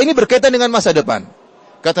amalan kita ini berkaitan dengan masa depan?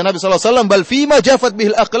 Kata Nabi sallallahu alaihi wasallam, "Bal fima jafat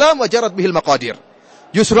bihil aqlam wa jarat bihil maqadir."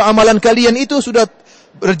 Justru amalan kalian itu sudah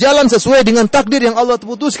berjalan sesuai dengan takdir yang Allah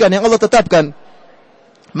putuskan, yang Allah tetapkan.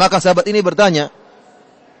 Maka sahabat ini bertanya,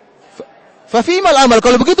 "Fa fimal amal?"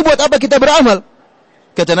 Kalau begitu buat apa kita beramal?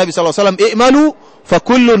 Kata Nabi sallallahu alaihi wasallam, "I'malu fa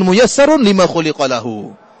kullun muyassarun lima khuliqa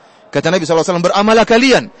lahu." Kata Nabi sallallahu alaihi wasallam, "Beramalah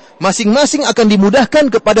kalian, masing-masing akan dimudahkan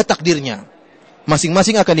kepada takdirnya."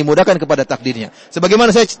 Masing-masing akan dimudahkan kepada takdirnya. Sebagaimana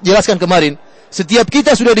saya jelaskan kemarin, setiap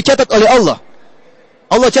kita sudah dicatat oleh Allah.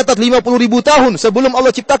 Allah catat 50.000 tahun sebelum Allah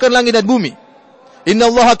ciptakan langit dan bumi. Inna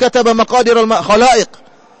Allah kataba maqadiral khalaiq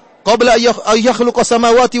qabla an yakhluqa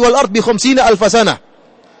samawati wal ard bi 50 alf sanah.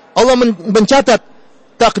 Allah mencatat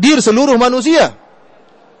takdir seluruh manusia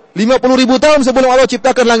 50.000 tahun sebelum Allah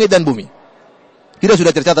ciptakan langit dan bumi. Kita sudah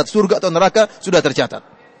tercatat, surga atau neraka sudah tercatat.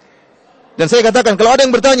 Dan saya katakan, kalau ada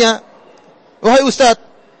yang bertanya, "Wahai Ustadz,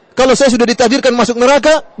 kalau saya sudah ditakdirkan masuk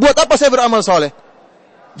neraka, buat apa saya beramal soleh?"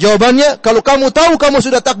 Jawabannya, kalau kamu tahu kamu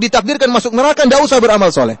sudah ditakdirkan masuk neraka, tidak usah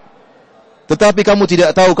beramal soleh. Tetapi kamu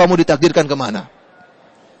tidak tahu kamu ditakdirkan kemana.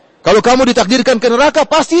 Kalau kamu ditakdirkan ke neraka,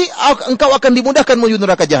 pasti engkau akan dimudahkan menuju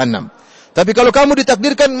neraka jahanam. Tapi kalau kamu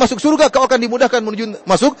ditakdirkan masuk surga, kau akan dimudahkan menuju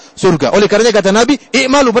masuk surga. Oleh karenanya kata Nabi,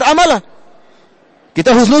 "I'malu," beramalah.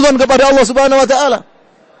 Kita husnuzan kepada Allah Subhanahu wa taala.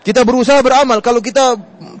 Kita berusaha beramal. Kalau kita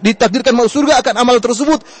ditakdirkan masuk surga, akan amal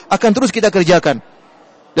tersebut akan terus kita kerjakan.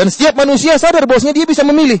 Dan setiap manusia sadar bahwasanya dia bisa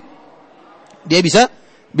memilih. Dia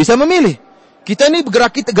bisa memilih. Kita ini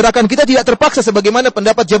gerakan kita tidak terpaksa sebagaimana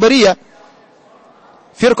pendapat Jabariyah.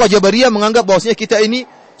 Firqah Jabariyah menganggap bahwasanya kita ini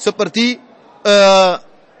seperti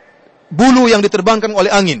bulu yang diterbangkan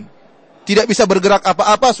oleh angin. Tidak bisa bergerak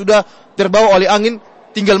apa-apa, sudah terbawa oleh angin,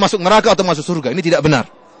 tinggal masuk neraka atau masuk surga. Ini tidak benar.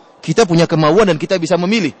 Kita punya kemauan dan kita bisa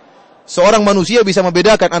memilih. Seorang manusia bisa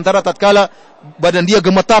membedakan antara tatkala badan dia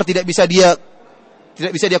gemetar tidak bisa dia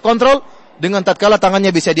kontrol, dengan tatkala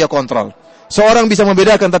tangannya bisa dia kontrol. Seorang bisa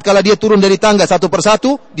membedakan tatkala dia turun dari tangga satu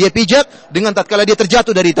persatu, dia pijak, dengan tatkala dia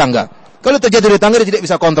terjatuh dari tangga. Kalau terjatuh dari tangga dia tidak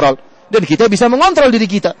bisa kontrol. Dan kita bisa mengontrol diri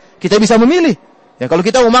kita. Kita bisa memilih. Ya, kalau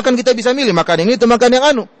kita mau makan kita bisa milih makan yang ini atau makan yang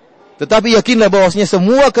anu. Tetapi yakinlah bahwasanya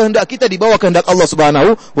semua kehendak kita di bawah kehendak Allah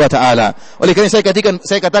Subhanahu wa taala. Oleh karena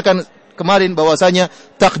saya katakan kemarin bahwasanya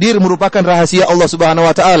takdir merupakan rahasia Allah Subhanahu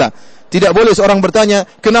wa taala. Tidak boleh seorang bertanya,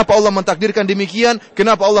 kenapa Allah mentakdirkan demikian?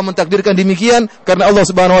 Kenapa Allah mentakdirkan demikian? Karena Allah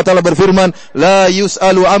Subhanahu wa taala berfirman, la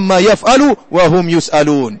yus'alu amma yaf'alu wa hum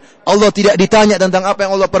yus'alun. Allah tidak ditanya tentang apa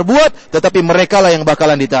yang Allah perbuat, tetapi merekalah yang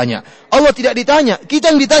bakalan ditanya. Allah tidak ditanya,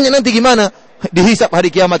 kita yang ditanya nanti gimana? Dihisab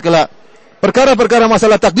hari kiamat kelak. Perkara-perkara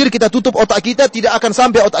masalah takdir kita tutup otak kita, tidak akan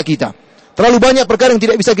sampai otak kita. Terlalu banyak perkara yang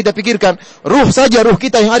tidak bisa kita pikirkan. Ruh saja, ruh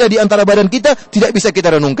kita yang ada di antara badan kita tidak bisa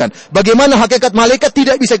kita renungkan. Bagaimana hakikat malaikat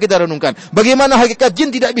tidak bisa kita renungkan. Bagaimana hakikat jin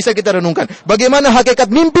tidak bisa kita renungkan. Bagaimana hakikat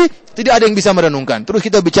mimpi tidak ada yang bisa merenungkan. Terus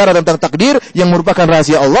kita bicara tentang takdir yang merupakan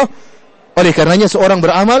rahasia Allah. Oleh karenanya seorang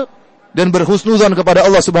beramal dan berhusnuzan kepada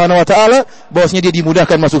Allah Subhanahu wa taala bahwasanya dia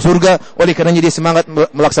dimudahkan masuk surga. Oleh karenanya dia semangat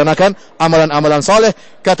melaksanakan amalan-amalan saleh.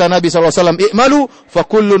 Kata Nabi sallallahu alaihi wasallam, "I'malu fa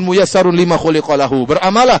kullun muyassarun lima khuliqa lahu."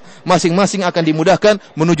 Beramalah, masing-masing akan dimudahkan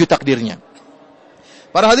menuju takdirnya.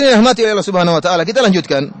 Para hadirin yang dirahmati oleh Allah Subhanahu wa taala, kita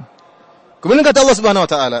lanjutkan. Kemudian kata Allah Subhanahu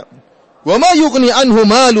wa taala, "Wa ma yughni anhu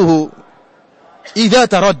maluhu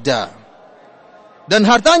idza taradda." Dan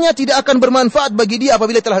hartanya tidak akan bermanfaat bagi dia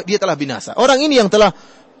apabila dia telah binasa. Orang ini yang telah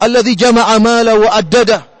alladzi jama'a mala wa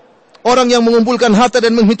addada. Orang yang mengumpulkan harta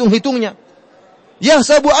dan menghitung-hitungnya.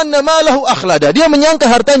 Yahsabu anna malahu akhlada. Dia menyangka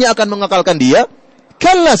hartanya akan mengekalkan dia.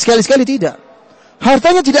 Kalla, sekali-sekali tidak.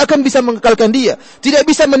 Hartanya tidak akan bisa mengekalkan dia. Tidak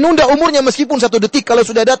bisa menunda umurnya meskipun 1 detik. Kalau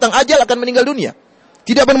sudah datang ajal akan meninggal dunia.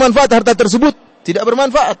 Tidak bermanfaat harta tersebut. Tidak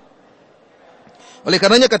bermanfaat. Oleh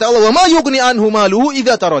karenanya kata Allah, "Wa ma yughni anhu maluhu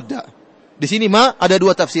idza taradda." Di sini ma ada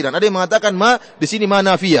 2 tafsiran. Ada yang mengatakan ma di sini ma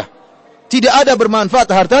nafiyah. Tidak ada bermanfaat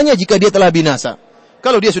hartanya jika dia telah binasa.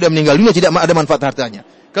 Kalau dia sudah meninggal dunia tidak ada manfaat hartanya.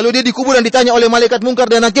 Kalau dia dikubur dan ditanya oleh malaikat mungkar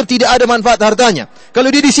dan nakir tidak ada manfaat hartanya. Kalau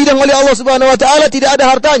dia disidang oleh Allah Subhanahu wa taala tidak ada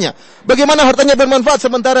hartanya. Bagaimana hartanya bermanfaat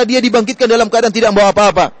sementara dia dibangkitkan dalam keadaan tidak membawa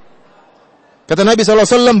apa-apa? Kata Nabi sallallahu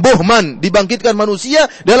alaihi wasallam, "Buhman," dibangkitkan manusia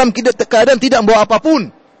dalam keadaan tidak membawa apapun.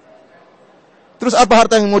 Terus apa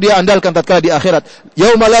harta yang mau dia andalkan tatkala di akhirat?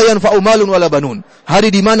 Yauma la yanfa'u malun wala banun. Hari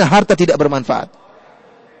di mana harta tidak bermanfaat.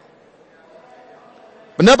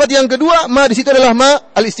 Pendapat yang kedua, ma di situ adalah ma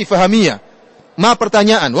al-istifhamiyah. Ma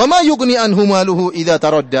pertanyaan. Wa ma yughni anhu maluhu idza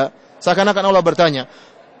taradda. Seakan-akan Allah bertanya,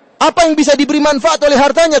 apa yang bisa diberi manfaat oleh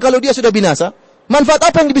hartanya kalau dia sudah binasa? Manfaat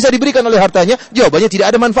apa yang bisa diberikan oleh hartanya? Jawabannya tidak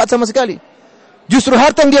ada manfaat sama sekali. Justru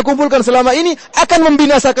harta yang dia kumpulkan selama ini akan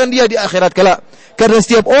membinasakan dia di akhirat kelak. Karena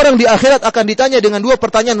setiap orang di akhirat akan ditanya dengan 2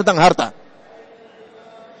 pertanyaan tentang harta.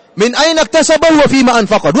 Min aina iktasabahu wa fima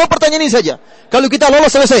anfaqa. 2 pertanyaan ini saja. Kalau kita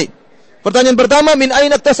lolos selesai. Pertanyaan pertama, min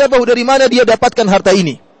aina iktasabahu, dari mana dia dapatkan harta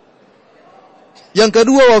ini? Yang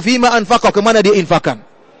kedua, wa fima anfaqa, kemana dia infakkan?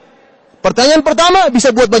 Pertanyaan pertama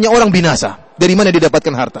bisa buat banyak orang binasa. Dari mana dia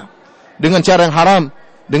dapatkan harta? Dengan cara yang haram,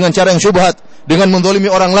 dengan cara yang syubhat, dengan menzalimi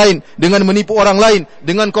orang lain, dengan menipu orang lain,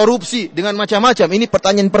 dengan korupsi, dengan macam-macam. Ini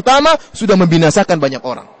pertanyaan pertama sudah membinasakan banyak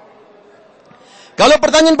orang. Kalau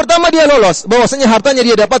pertanyaan pertama dia lolos, bahwasanya hartanya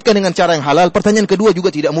dia dapatkan dengan cara yang halal, pertanyaan kedua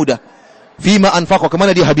juga tidak mudah. Fima anfaqa,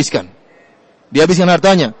 kemana dia habiskan? Dia habiskan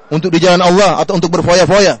hartanya untuk di jalan Allah atau untuk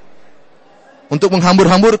berfoya-foya, untuk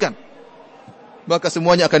menghambur-hamburkan. Maka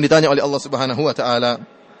semuanya akan ditanya oleh Allah Subhanahu wa taala.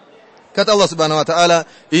 Kata Allah Subhanahu wa taala,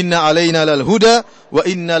 "Inna 'alaina lal huda wa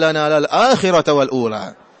inna lana lal akhirata wal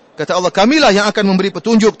ula." Kata Allah, kamilah yang akan memberi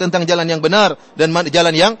petunjuk tentang jalan yang benar dan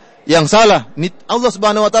jalan yang salah. Allah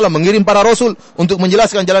Subhanahu wa taala mengirim para rasul untuk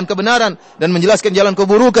menjelaskan jalan kebenaran dan menjelaskan jalan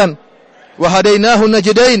keburukan. Wa hadainahu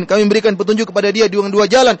najdain, kami memberikan petunjuk kepada dia dengan 2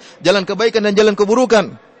 jalan, jalan kebaikan dan jalan keburukan.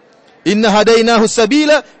 Inna hadainahu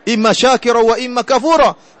sabila imma syakira wa imma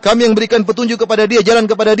kafura. Kami yang berikan petunjuk kepada dia, jalan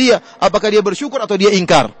kepada dia, apakah dia bersyukur atau dia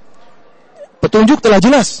ingkar. Petunjuk telah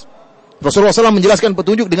jelas. Rasulullah SAW menjelaskan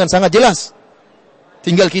petunjuk dengan sangat jelas.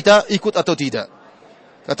 Tinggal kita ikut atau tidak.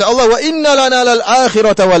 Kata Allah, wa inna lana lal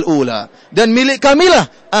akhirata wal ula. Dan milik kamilah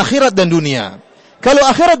akhirat dan dunia. Kalau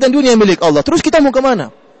akhirat dan dunia milik Allah, terus kita mau kemana?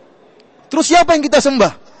 Terus siapa yang kita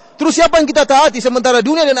sembah? Terus siapa yang kita taati sementara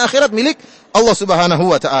dunia dan akhirat milik Allah Subhanahu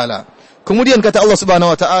wa taala? Kemudian kata Allah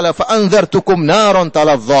Subhanahu wa taala, fa anzartukum naron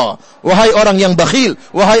talazza. Wahai orang yang bakhil,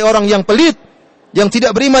 wahai orang yang pelit, yang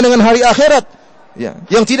tidak beriman dengan hari akhirat, ya,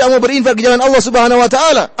 yang tidak mau berinfak di jalan Allah Subhanahu wa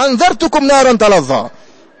taala. Anzartukum naran talazza.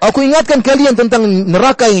 Aku ingatkan kalian tentang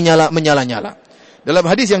neraka yang menyala-nyala. Dalam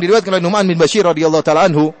hadis yang diriwayatkan oleh Nu'man bin Bashir radhiyallahu taala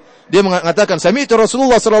anhu, dia mengatakan, "Sami'tu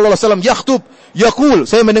Rasulullah sallallahu alaihi wasallam yakhutub, yaqul."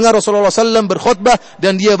 Saya mendengar Rasulullah sallallahu berkhutbah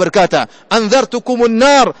dan dia berkata, "Anzartukumun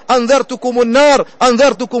nar, anzartukumun nar,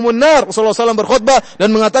 anzartukumun nar." Rasulullah sallallahu berkhutbah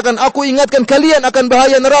dan mengatakan, "Aku ingatkan kalian akan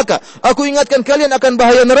bahaya neraka. Aku ingatkan kalian akan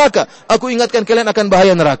bahaya neraka. Aku ingatkan kalian akan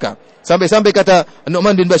bahaya neraka." Sampai-sampai kata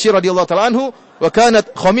Nu'man bin Bashir radhiyallahu taala anhu, "Wa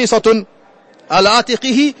kanat khamisatun ala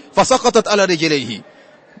atiqihi fasaqatat ala rijlaihi."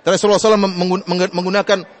 Rasulullah sallallahu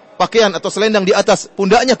menggunakan pakaian atau selendang di atas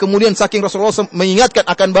pundaknya, kemudian saking Rasulullah mengingatkan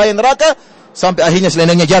akan bahaya neraka sampai akhirnya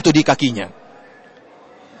selendangnya jatuh di kakinya.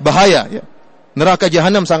 Bahaya, ya. Neraka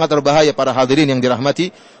jahanam sangat berbahaya para hadirin yang dirahmati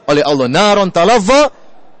oleh Allah. Naron talazza,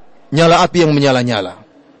 nyala api yang menyala-nyala.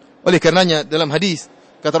 Oleh karenanya dalam hadis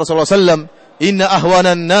kata Rasulullah sallallahu, "Inna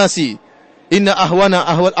ahwana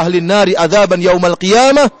ahli nari adzaban yaumal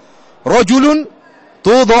qiyamah rajulun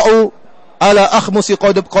tudau ala akhmusi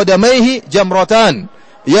qadamaihi jamratan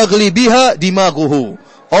yaghli biha dimaghuhu."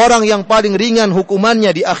 Orang yang paling ringan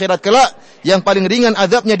hukumannya di akhirat kelak, yang paling ringan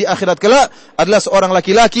azabnya di akhirat kelak adalah seorang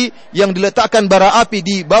laki-laki yang diletakkan bara api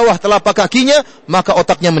di bawah telapak kakinya, maka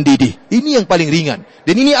otaknya mendidih. Ini yang paling ringan.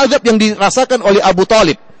 Dan ini azab yang dirasakan oleh Abu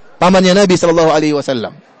Talib, pamannya Nabi sallallahu alaihi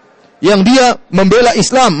wasallam. Yang dia membela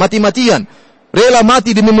Islam mati-matian, rela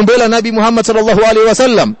mati demi membela Nabi Muhammad sallallahu alaihi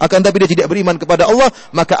wasallam, akan tapi dia tidak beriman kepada Allah,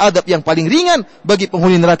 maka adab yang paling ringan bagi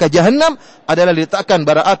penghuni neraka jahanam adalah diletakkan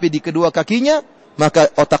bara api di kedua kakinya, maka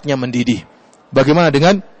otaknya mendidih. Bagaimana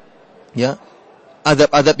dengan ya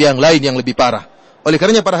adab-adab yang lain yang lebih parah? Oleh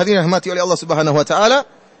karenanya para hadirin rahmati oleh Allah Subhanahu wa taala,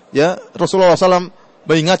 ya, Rasulullah SAW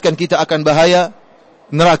mengingatkan kita akan bahaya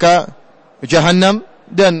neraka jahanam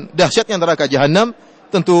dan dahsyatnya neraka jahanam.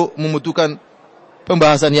 Tentu membutuhkan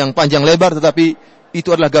pembahasan yang panjang lebar, tetapi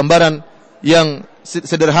itu adalah gambaran yang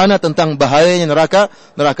sederhana tentang bahayanya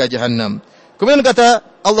neraka jahanam. Kemudian kata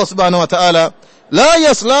Allah Subhanahu wa taala, "La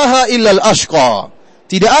yaslaha illal ashqa."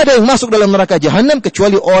 Tidak ada yang masuk dalam neraka jahanam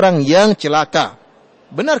kecuali orang yang celaka.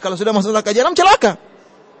 Benar, kalau sudah masuk neraka jahanam celaka.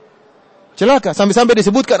 Celaka, sampai-sampai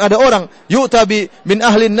disebutkan ada orang yu'tabi min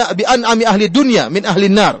bi an'ami ahli dunya min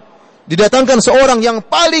ahli nar. Didatangkan seorang yang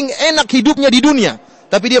paling enak hidupnya di dunia,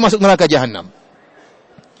 tapi dia masuk neraka jahanam.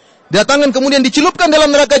 Datangkan kemudian dicelupkan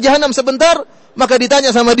dalam neraka jahanam sebentar, maka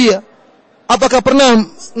ditanya sama dia, "Apakah pernah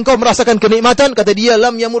engkau merasakan kenikmatan?" Kata dia,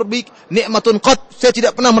 "Lam yamur bik nikmatun qat." Saya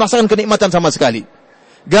tidak pernah merasakan kenikmatan sama sekali.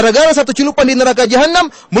 Gara-gara satu celupan di neraka jahanam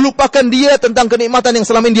melupakan dia tentang kenikmatan yang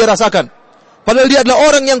selama ini dia rasakan. Padahal dia adalah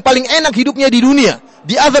orang yang paling enak hidupnya di dunia.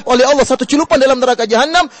 Diazab oleh Allah satu celupan dalam neraka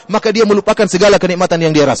jahanam, maka dia melupakan segala kenikmatan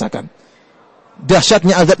yang dia rasakan.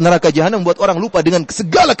 Dahsyatnya azab neraka jahanam membuat orang lupa dengan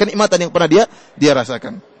segala kenikmatan yang pernah dia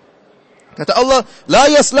rasakan. Kata Allah, "La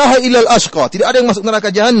yaslaha illal ashqa." Tidak ada yang masuk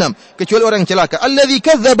neraka jahanam kecuali orang yang celaka. Alladzi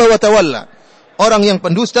kadzdzaba wa tawalla. Orang yang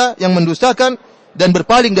pendusta, yang mendustakan dan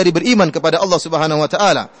berpaling dari beriman kepada Allah Subhanahu wa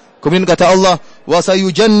taala. Kemudian kata Allah, "Wa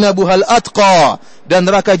sayujannabuhal atqa." Dan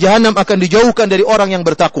neraka jahanam akan dijauhkan dari orang yang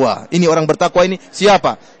bertakwa. Ini orang bertakwa ini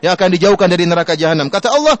siapa? Yang akan dijauhkan dari neraka jahanam. Kata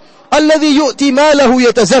Allah, "Alladzi yu'ti malahu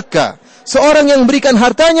yatazakka." Seorang yang memberikan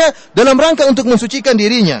hartanya dalam rangka untuk mensucikan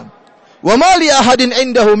dirinya. Wa ma li ahadin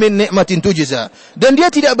indahu min ni'matin tujza. Dan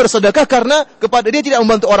dia tidak bersedekah karena kepada dia tidak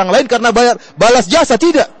membantu orang lain karena balas jasa,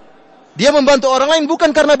 tidak. Dia membantu orang lain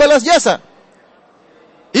bukan karena balas jasa.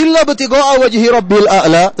 Illa btigha'a wajhi rabbil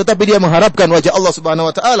a'la, tetapi dia mengharapkan wajah Allah Subhanahu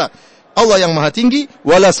wa taala, Allah yang maha tinggi.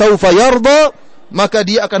 Wala saufa yarda, maka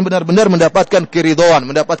dia akan benar-benar mendapatkan keridhaan,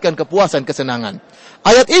 mendapatkan kepuasan, kesenangan.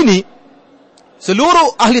 Ayat ini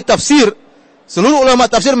seluruh ahli tafsir, seluruh ulama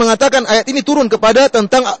tafsir mengatakan ayat ini turun kepada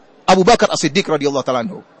tentang Abu Bakar As-Siddiq radhiyallahu ta'ala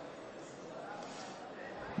anhu.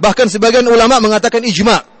 Bahkan sebagian ulama mengatakan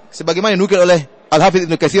ijma', sebagaimana dinukil oleh Al-Hafidz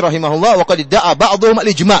Ibnu Katsir rahimahullah, wa qad da'a ba'dhum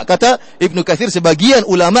al-ijma'. Kata Ibnu Katsir, sebagian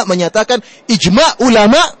ulama menyatakan ijma'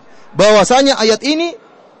 ulama bahwasanya ayat ini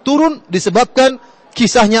turun disebabkan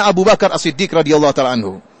kisahnya Abu Bakar As-Siddiq radhiyallahu ta'ala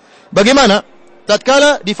anhu. Bagaimana?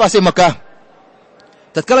 Tatkala di fase Mekah,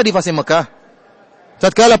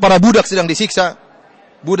 tatkala para budak sedang disiksa,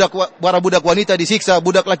 para budak wanita disiksa,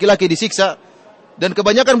 budak laki-laki disiksa, dan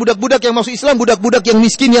kebanyakan budak-budak yang masuk Islam budak-budak yang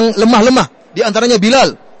miskin, yang lemah-lemah. Di antaranya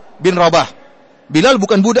Bilal bin Rabah. Bilal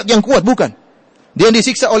bukan budak yang kuat, bukan. Dia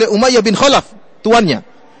disiksa oleh Umayyah bin Khalaf, tuannya.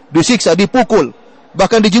 Disiksa, dipukul,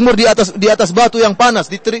 bahkan dijemur di atas batu yang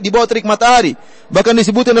panas, di bawah terik matahari. Bahkan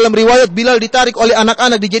disebutkan dalam riwayat Bilal ditarik oleh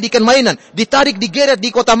anak-anak, dijadikan mainan, ditarik, digeret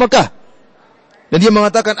di kota Mekah. Dan dia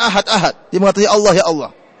mengatakan ahad, ahad. Dia mengatakan ya Allah, ya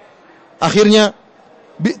Allah. Akhirnya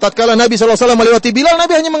tatkala Nabi SAW melewati Bilal,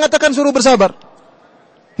 Nabi hanya mengatakan suruh bersabar.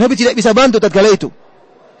 Nabi tidak bisa bantu tatkala itu.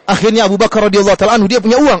 Akhirnya Abu Bakar radhiyallahu ta'ala anhu, dia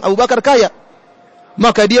punya uang, Abu Bakar kaya.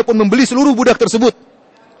 Maka dia pun membeli seluruh budak tersebut.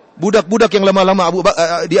 Budak-budak yang lama-lama,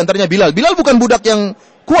 di antaranya Bilal. Bilal bukan budak yang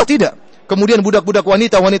kuat, tidak. Kemudian budak-budak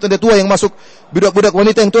wanita tua yang masuk, budak-budak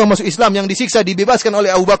wanita yang tua masuk Islam, yang disiksa, dibebaskan oleh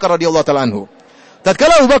Abu Bakar radhiyallahu ta'ala anhu.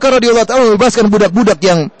 Tatkala Abu Bakar radhiyallahu ta'ala membebaskan budak-budak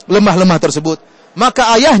yang lemah-lemah tersebut,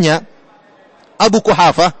 maka ayahnya Abu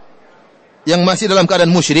Quhafah yang masih dalam keadaan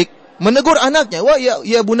musyrik menegur anaknya, "Wah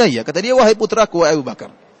ya bunayya," kata dia, "wahai putraku, wahai Abu Bakar,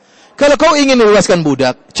 kalau kau ingin membebaskan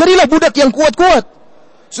budak, carilah budak yang kuat-kuat,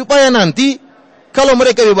 supaya nanti kalau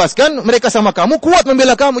mereka bebaskan, mereka sama kamu kuat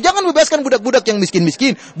membela kamu. Jangan bebaskan budak-budak yang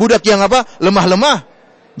miskin-miskin, budak yang lemah-lemah.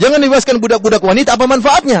 Jangan bebaskan budak-budak wanita, apa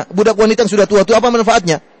manfaatnya? Budak wanita yang sudah tua-tua, apa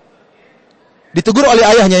manfaatnya?" Ditegur oleh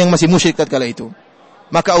ayahnya yang masih musyrik tatkala itu.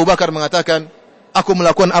 Maka Abu Bakar mengatakan, "Aku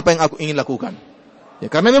melakukan apa yang aku ingin lakukan." Ya,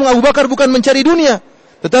 karena memang Abu Bakar bukan mencari dunia,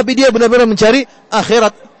 tetapi dia benar-benar mencari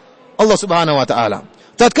akhirat Allah Subhanahu wa taala.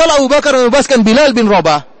 Tatkala Abu Bakar membebaskan Bilal bin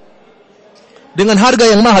Rabah dengan harga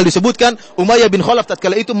yang mahal, disebutkan Umayyah bin Khalaf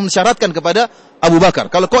tatkala itu mensyaratkan kepada Abu Bakar,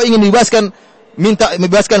 "Kalau kau ingin membebaskan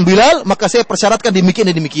Bilal, maka saya persyaratkan demikian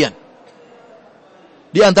dan demikian."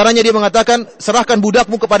 Di antaranya dia mengatakan, "Serahkan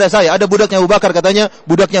budakmu kepada saya." Ada budaknya Abu Bakar, katanya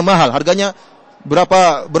budaknya mahal, harganya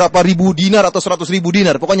berapa ribu dinar atau 100.000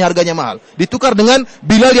 dinar, pokoknya harganya mahal. Ditukar dengan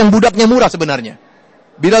Bilal yang budaknya murah sebenarnya.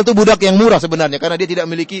 Bilal itu budak yang murah sebenarnya karena dia tidak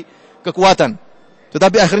memiliki kekuatan.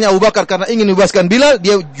 Tetapi akhirnya Abu Bakar karena ingin membebaskan Bilal,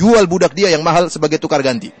 dia jual budak dia yang mahal sebagai tukar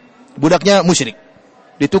ganti. Budaknya musyrik,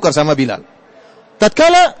 ditukar sama Bilal.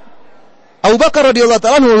 Tatkala Abu Bakar radhiyallahu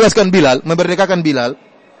ta'ala membebaskan Bilal, memerdekakan Bilal,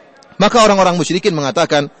 maka orang-orang musyrikin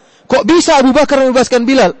mengatakan, "Kok bisa Abu Bakar membebaskan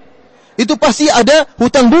Bilal? Itu pasti ada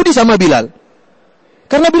hutang budi sama Bilal.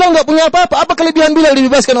 Karena Bilal nggak punya apa-apa. Apa kelebihan Bilal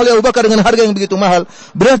dibebaskan oleh Abu Bakar dengan harga yang begitu mahal?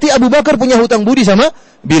 Berarti Abu Bakar punya hutang budi sama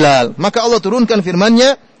Bilal." Maka Allah turunkan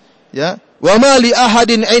firman-Nya, ya, "Wa ma li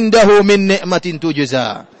ahadin 'indahu min ni'matin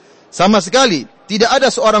tujza." Sama sekali tidak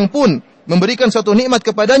ada seorang pun memberikan suatu nikmat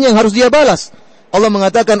kepadanya yang harus dia balas. Allah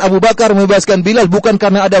mengatakan Abu Bakar membebaskan Bilal bukan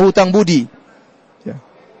karena ada hutang budi, ya,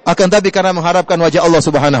 akan tapi karena mengharapkan wajah Allah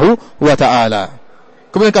Subhanahu wa taala.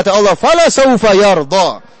 Kemudian kata Allah, "Fala saufa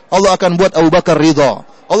yarda." Allah akan buat Abu Bakar ridha.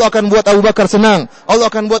 Allah akan buat Abu Bakar senang.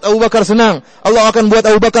 Allah akan buat Abu Bakar senang. Allah akan buat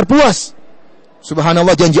Abu Bakar puas.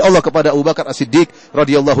 Subhanallah, janji Allah kepada Abu Bakar As-Siddiq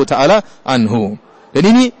radhiyallahu taala anhu. Dan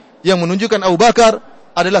ini yang menunjukkan Abu Bakar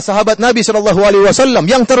adalah sahabat Nabi sallallahu alaihi wasallam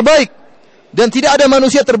yang terbaik. Dan tidak ada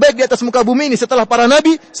manusia terbaik di atas muka bumi ini setelah para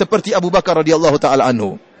nabi seperti Abu Bakar radhiyallahu taala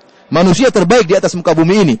anhu. Manusia terbaik di atas muka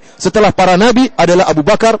bumi ini setelah para nabi adalah Abu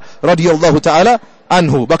Bakar radhiyallahu taala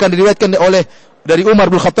anhu. Bahkan diriwayatkan dari Umar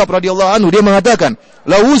bin Khattab radhiyallahu anhu, dia mengatakan,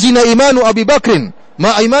 "La uzina imanu Abi Bakrin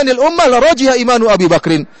ma imanil ummah la rajiha imanu Abi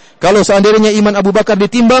Bakrin." Kalau seandainya iman Abu Bakar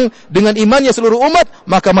ditimbang dengan imannya seluruh umat,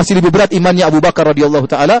 maka masih lebih berat imannya Abu Bakar radhiyallahu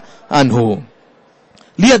taala anhu.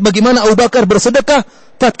 Lihat bagaimana Abu Bakar bersedekah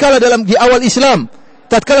tatkala di awal Islam,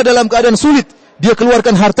 tatkala dalam keadaan sulit, dia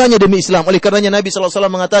keluarkan hartanya demi Islam. Oleh karenanya Nabi sallallahu alaihi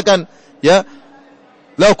wasallam mengatakan, ya,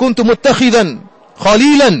 "Lau kuntu muttakhidan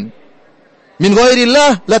khalilan min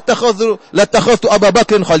ghairillah latakhadhtu Abu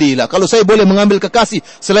Bakrin khalila." Kalau saya boleh mengambil kekasih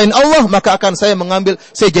selain Allah, maka akan saya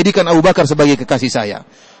jadikan Abu Bakar sebagai kekasih saya.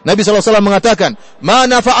 Nabi SAW mengatakan, "Ma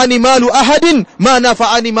nafa'ani malu ahadin, ma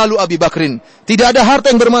nafa'ani malu Abi Bakrin." Tidak ada harta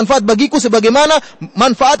yang bermanfaat bagiku sebagaimana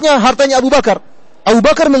manfaatnya hartanya Abu Bakar. Abu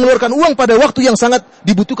Bakar mengeluarkan uang pada waktu yang sangat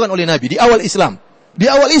dibutuhkan oleh Nabi di awal Islam. Di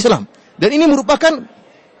awal Islam. Dan ini merupakan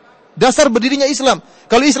dasar berdirinya Islam.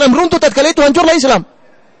 Kalau Islam runtuh tatkala itu, hancurlah Islam.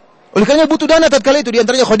 Oleh karena butuh dana tatkala itu, di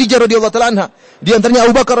antaranya Khadijah radhiyallahu taala anha, di antaranya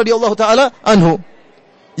Abu Bakar radhiyallahu taala anhu.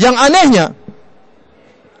 Yang anehnya,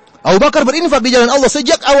 Abu Bakar berinfak di jalan Allah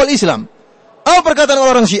sejak awal Islam. Apa perkataan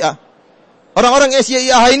orang-orang Syiah? Orang-orang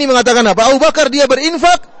Syiah ini mengatakan apa? Abu Bakar dia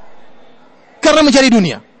berinfak karena mencari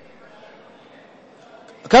dunia.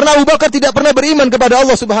 Karena Abu Bakar tidak pernah beriman kepada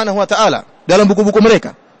Allah Subhanahu wa taala dalam buku-buku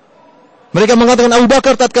mereka. Mereka mengatakan Abu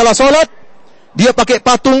Bakar tatkala salat, dia pakai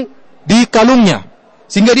patung di kalungnya.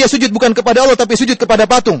 Sehingga dia sujud bukan kepada Allah tapi sujud kepada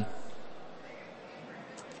patung.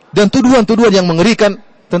 Dan tuduhan-tuduhan yang mengerikan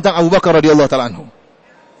tentang Abu Bakar radhiyallahu taala anhu.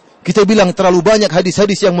 Kita bilang terlalu banyak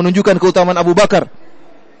hadis-hadis yang menunjukkan keutamaan Abu Bakar.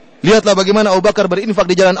 Lihatlah bagaimana Abu Bakar berinfak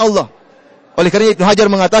di jalan Allah. Oleh karena Ibnu Hajar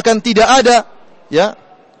mengatakan tidak ada, ya,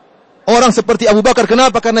 orang seperti Abu Bakar.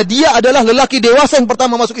 Kenapa? Karena dia adalah lelaki dewasa yang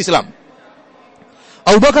pertama masuk Islam.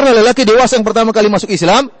 Abu Bakar adalah lelaki dewasa yang pertama kali masuk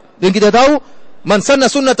Islam. Dan kita tahu, man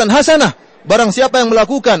sanna sunnatan hasanah, barang siapa yang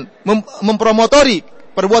melakukan, mempromotori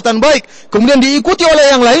perbuatan baik, kemudian diikuti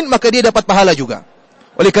oleh yang lain, maka dia dapat pahala juga.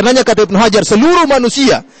 Oleh karenanya kata Ibnu Hajar, seluruh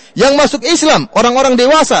manusia yang masuk Islam, orang-orang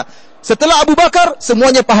dewasa, setelah Abu Bakar,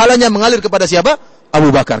 semuanya pahalanya mengalir kepada siapa? Abu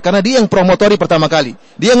Bakar. Karena dia yang promotori pertama kali.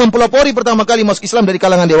 Dia yang mempelopori pertama kali masuk Islam dari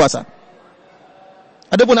kalangan dewasa.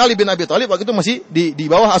 Adapun Ali bin Abi Thalib waktu itu masih di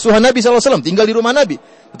bawah asuhan Nabi SAW, tinggal di rumah Nabi.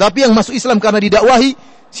 Tetapi yang masuk Islam karena didakwahi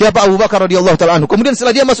siapa? Abu Bakar radhiyallahu ta'ala anhu. Kemudian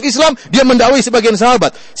setelah dia masuk Islam, dia mendakwahi sebagian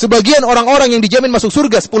sahabat. Sebagian orang-orang yang dijamin masuk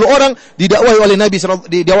surga, 10 orang didakwahi oleh Nabi,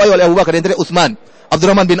 didakwahi oleh Abu Bakar. Dan Utsman,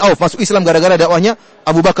 Abdurrahman bin Auf masuk Islam gara-gara dakwahnya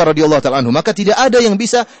Abu Bakar radhiyallahu ta'ala anhu. Maka tidak ada yang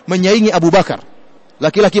bisa menyaingi Abu Bakar.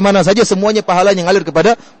 Laki-laki mana saja semuanya pahalanya ngalir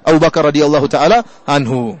kepada Abu Bakar radhiyallahu ta'ala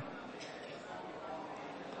anhu.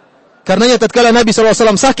 Karenanya tatkala Nabi SAW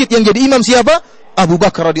sakit yang jadi imam siapa? Abu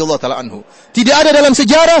Bakar radhiyallahu ta'ala anhu. Tidak ada dalam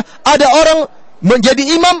sejarah ada orang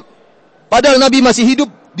menjadi imam padahal Nabi masih hidup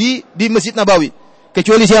di Masjid Nabawi.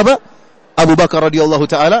 Kecuali siapa? Abu Bakar radhiyallahu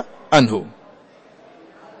ta'ala anhu.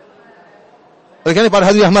 Oleh karena para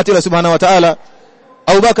hadirin rahmati Allah subhanahu wa ta'ala,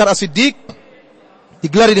 Abu Bakar As-Siddiq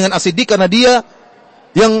digelari dengan As-Siddiq karena dia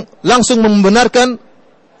yang langsung membenarkan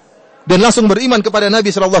dan langsung beriman kepada Nabi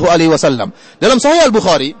SAW. Dalam Sahih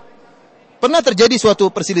Al-Bukhari pernah terjadi suatu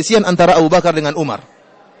perselisihan antara Abu Bakar dengan Umar.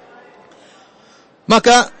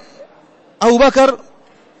 Maka Abu Bakar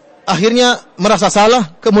akhirnya merasa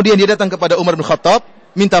salah, kemudian dia datang kepada Umar bin Khattab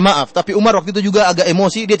minta maaf. Tapi Umar waktu itu juga agak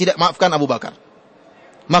emosi, dia tidak maafkan Abu Bakar.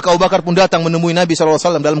 Maka Abu Bakar pun datang menemui Nabi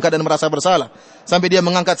SAW dalam keadaan merasa bersalah. Sampai dia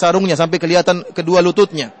mengangkat sarungnya sampai kelihatan kedua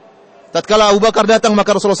lututnya. Tatkala Abu Bakar datang,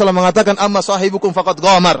 maka Rasulullah SAW mengatakan, amma sahibukum faqad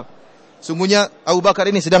ghamar. Sungguhnya Abu Bakar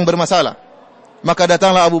ini sedang bermasalah. Maka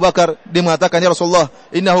datanglah Abu Bakar, dia mengatakan, ya Rasulullah,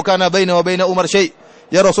 innahu kana baina wa baina Umar syai'.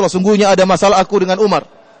 Ya Rasulullah, sungguhnya ada masalah aku dengan Umar.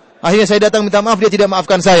 Akhirnya saya datang minta maaf, dia tidak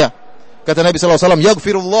maafkan saya. Kata Nabi SAW,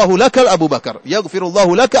 yaghfirullahu laka Abu Bakar.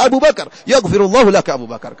 Yaghfirullahu laka Abu Bakar. Yaghfirullahu laka Abu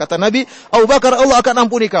Bakar. Kata Nabi, Abu Bakar, Allah akan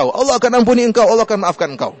ampuni kau. Allah akan ampuni engkau. Allah akan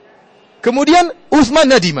maafkan engkau. Kemudian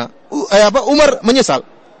Utsman nadima. Umar menyesal.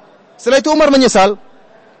 Setelah itu Umar menyesal.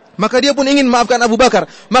 Maka dia pun ingin memaafkan Abu Bakar.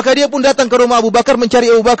 Maka dia pun datang ke rumah Abu Bakar mencari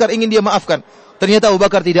Abu Bakar, ingin dia maafkan. Ternyata Abu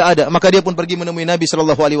Bakar tidak ada. Maka dia pun pergi menemui Nabi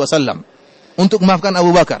SAW untuk memaafkan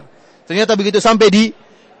Abu Bakar. Ternyata begitu sampai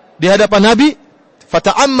di hadapan Nabi,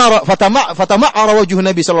 fatama'ara wajhu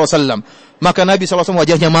Nabi SAW. Maka Nabi SAW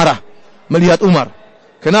wajahnya marah melihat Umar.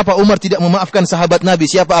 Kenapa Umar tidak memaafkan sahabat Nabi?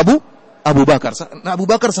 Siapa? Abu Bakar. Abu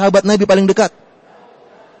Bakar sahabat Nabi paling dekat.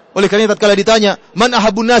 Oleh karena tatkala ditanya, man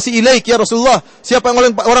ahabun nasi ilaik ya Rasulullah? Siapa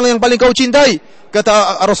orang yang paling kau cintai?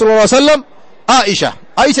 Kata Rasulullah SAW,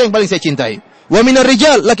 Aisyah. Aisyah yang paling saya cintai. Wa minar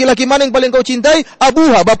rijal, laki-laki mana yang paling kau cintai?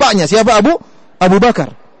 Abuha, bapaknya. Siapa? Abu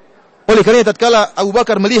Bakar. Oleh karena tatkala Abu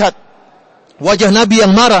Bakar melihat wajah Nabi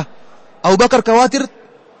yang marah, Abu Bakar khawatir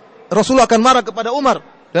Rasulullah akan marah kepada Umar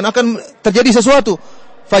dan akan terjadi sesuatu.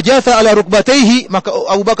 Fajatha ala rukbatayhi, maka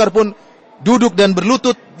Abu Bakar pun duduk dan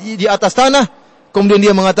berlutut di atas tanah. Kemudian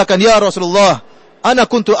dia mengatakan, ya Rasulullah, ana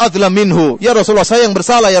kuntu adzlam minhu. Ya Rasulullah, saya yang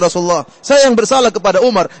bersalah ya Rasulullah. Saya yang bersalah kepada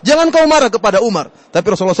Umar. Jangan kau marah kepada Umar. Tapi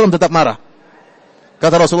Rasulullah SAW tetap marah.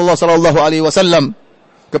 Kata Rasulullah SAW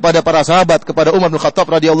kepada para sahabat, kepada Umar bin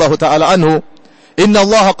Khattab radhiyallahu taala anhu, "Inna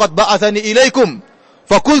Allah qad ba'athani ilaikum,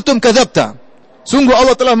 fakultum kadzabta." Sungguh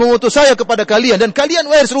Allah telah mengutus saya kepada kalian dan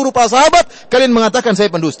kalian wahai seluruh para sahabat, kalian mengatakan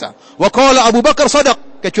saya pendusta. Wa qala Abu Bakar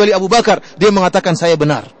shadaq, kecuali Abu Bakar dia mengatakan saya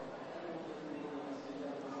benar.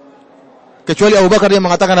 Kecuali Abu Bakar dia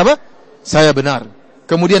mengatakan apa? Saya benar.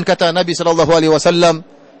 Kemudian kata Nabi SAW,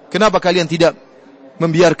 kenapa kalian tidak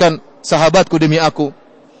membiarkan sahabatku demi aku?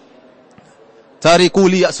 Tariku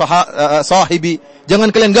li sahibi, jangan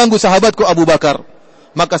kalian ganggu sahabatku Abu Bakar.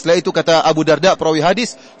 Maka setelah itu kata Abu Darda perawi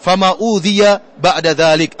hadis, fama udhiya ba'da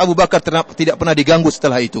dzalik. Abu Bakar tidak pernah diganggu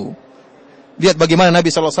setelah itu. Lihat bagaimana Nabi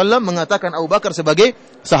SAW mengatakan Abu Bakar sebagai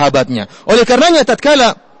sahabatnya. Oleh karenanya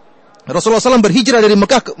tatkala Rasulullah SAW berhijrah dari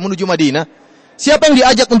Mekah menuju Madinah, siapa yang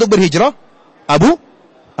diajak untuk berhijrah? Abu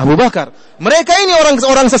Bakar. Mereka ini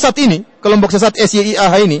orang sesat ini, kelompok sesat SYIA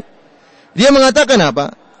ini. Dia mengatakan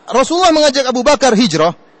apa? Rasulullah mengajak Abu Bakar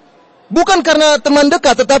hijrah bukan karena teman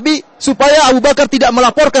dekat, tetapi supaya Abu Bakar tidak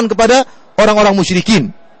melaporkan kepada orang-orang musyrikin.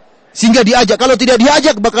 Sehingga diajak, kalau tidak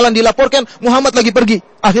diajak bakalan dilaporkan Muhammad lagi pergi.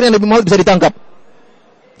 Akhirnya Nabi Muhammad bisa ditangkap.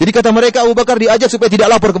 Jadi kata mereka Abu Bakar diajak supaya tidak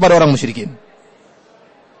lapor kepada orang musyrikin.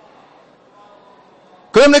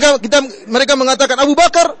 Kemudian mereka mengatakan Abu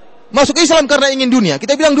Bakar masuk Islam karena ingin dunia.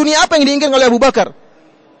 Kita bilang dunia apa yang diinginkan oleh Abu Bakar?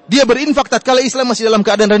 Dia berinfak tatkala Islam masih dalam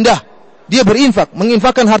keadaan rendah. Dia berinfak,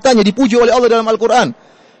 menginfakkan hartanya, dipuji oleh Allah dalam Al-Quran.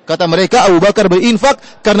 Kata mereka Abu Bakar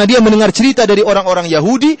berinfak karena dia mendengar cerita dari orang-orang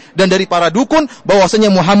Yahudi dan dari para dukun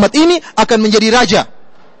bahwasanya Muhammad ini akan menjadi raja.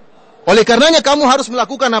 Oleh karenanya kamu harus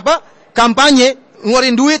melakukan apa? Kampanye,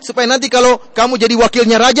 ngeluarin duit supaya nanti kalau kamu jadi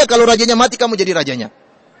wakilnya raja, kalau rajanya mati kamu jadi rajanya.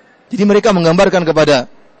 Jadi mereka menggambarkan kepada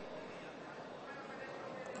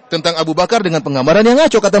tentang Abu Bakar dengan penggambaran yang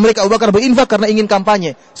ngaco. Kata mereka Abu Bakar berinfak karena ingin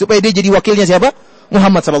kampanye supaya dia jadi wakilnya siapa?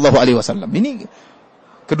 Muhammad sallallahu alaihi wasallam. Ini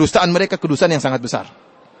kedustaan mereka, kedustaan yang sangat besar.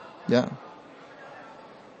 Ya.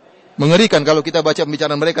 Mengerikan kalau kita baca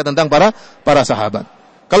pembicaraan mereka tentang para sahabat.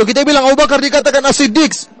 Kalau kita bilang Abu Bakar dikatakan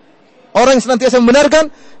as-siddiq, orang yang senantiasa membenarkan,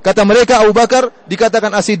 kata mereka Abu Bakar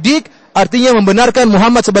dikatakan as-siddiq artinya membenarkan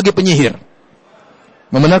Muhammad sebagai penyihir.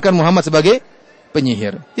 Membenarkan Muhammad sebagai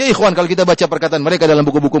penyihir. Ya ikhwan, kalau kita baca perkataan mereka dalam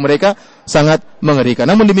buku-buku mereka sangat mengerikan.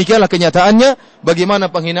 Namun demikianlah kenyataannya, bagaimana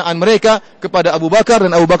penghinaan mereka kepada Abu Bakar,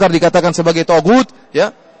 dan Abu Bakar dikatakan sebagai tagut,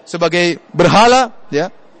 ya, sebagai berhala, ya.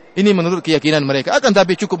 Ini menurut keyakinan mereka. Akan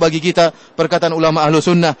tapi cukup bagi kita perkataan ulama ahlu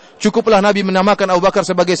sunnah. Cukuplah Nabi menamakan Abu Bakar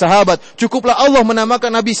sebagai sahabat. Cukuplah Allah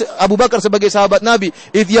menamakan Nabi Abu Bakar sebagai sahabat Nabi.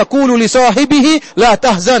 Idh yaqulu li sahibihi la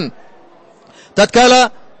tahzan.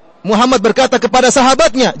 Tatkala Muhammad berkata kepada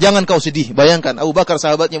sahabatnya, jangan kau sedih. Bayangkan Abu Bakar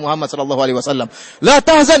sahabatnya Muhammad sallallahu alaihi wasallam. La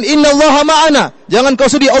tahzan innallaha ma'ana. Jangan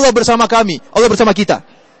kau sedih, Allah bersama kami. Allah bersama kita.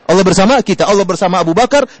 Allah bersama kita. Allah bersama Abu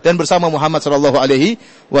Bakar dan bersama Muhammad sallallahu alaihi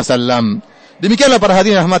wasallam. Demikianlah para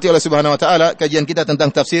hadirin rahmati Allah Subhanahu wa taala, kajian kita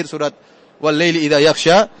tentang tafsir surat wal layli idza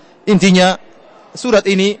yaghsha. Intinya surat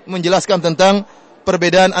ini menjelaskan tentang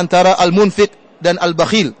perbedaan antara al-munfiq dan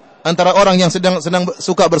al-bakhil, antara orang yang senang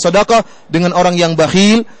suka bersedekah dengan orang yang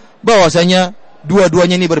bakhil, bahwasanya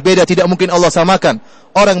dua-duanya ini berbeda, tidak mungkin Allah samakan.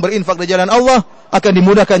 Orang berinfak di jalan Allah akan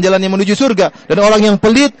dimudahkan jalannya menuju surga, dan orang yang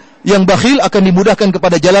pelit, yang bakhil akan dimudahkan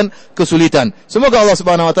kepada jalan kesulitan. Semoga Allah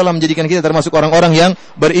Subhanahu wa taala menjadikan kita termasuk orang-orang yang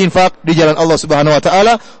berinfak di jalan Allah Subhanahu wa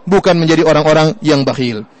taala, bukan menjadi orang-orang yang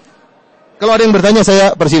bakhil. Kalau ada yang bertanya,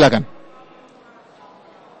 saya persilakan.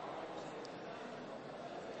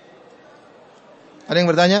 Ada yang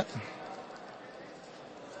bertanya?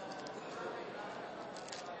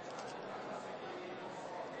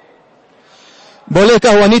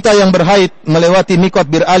 Bolehkah wanita yang berhaid melewati mikot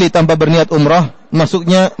Bir Ali tanpa berniat umrah?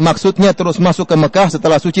 Maksudnya terus masuk ke Mekah,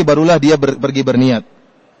 setelah suci barulah dia pergi berniat.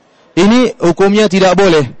 Ini hukumnya tidak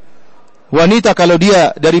boleh. Wanita kalau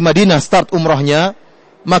dia dari Madinah start umrahnya,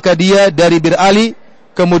 maka dia dari Bir Ali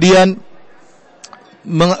kemudian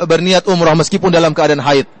berniat umrah meskipun dalam keadaan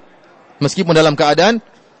haid. Meskipun dalam keadaan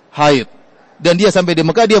haid. Dan dia sampai di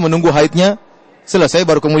Mekah, dia menunggu haidnya selesai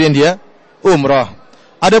baru kemudian dia umrah.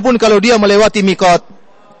 Adapun kalau dia melewati mikot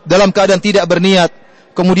dalam keadaan tidak berniat,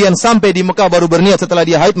 kemudian sampai di Mekah baru berniat setelah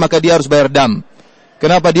dia haid, maka dia harus bayar dam.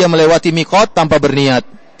 Kenapa dia melewati mikot tanpa berniat?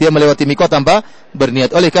 Dia melewati mikot tanpa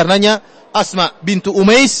berniat. Oleh karenanya Asma bintu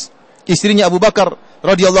Umais, istrinya Abu Bakar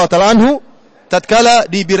radhiyallahu taala anhu, tatkala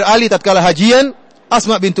di Bir Ali, tatkala hajian,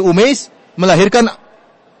 Asma bintu Umais melahirkan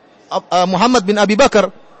Muhammad bin Abi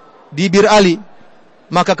Bakar di Bir Ali.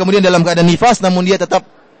 Maka kemudian dalam keadaan nifas, namun dia tetap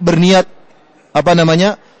berniat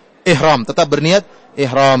ihram, tetap berniat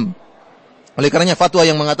ihram. Oleh karenanya fatwa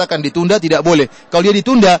yang mengatakan ditunda tidak boleh. Kalau dia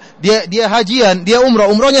ditunda, dia hajian, dia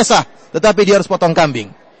umrahnya sah, tetapi dia harus potong kambing.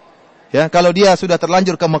 Ya, kalau dia sudah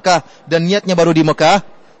terlanjur ke Mekah dan niatnya baru di Mekah,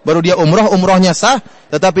 baru dia umrahnya sah,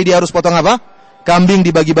 tetapi dia harus potong apa? Kambing,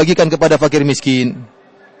 dibagi-bagikan kepada fakir miskin.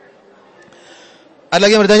 Ada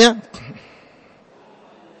lagi yang bertanya?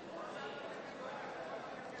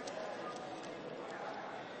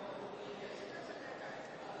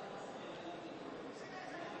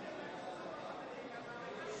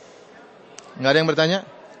 Enggak ada yang bertanya?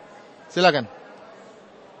 Silakan.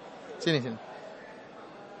 Sini.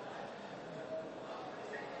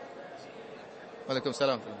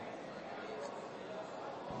 Waalaikumsalam.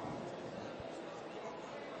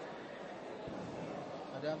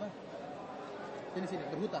 Ada apa? Sini,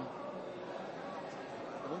 berhutang.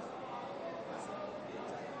 Terus?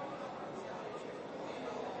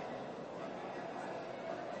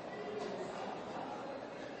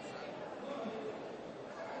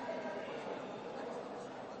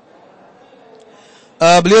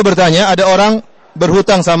 Beliau bertanya, ada orang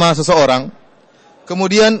berhutang sama seseorang,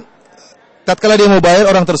 kemudian tatkala dia mau bayar,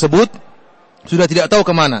 orang tersebut sudah tidak tahu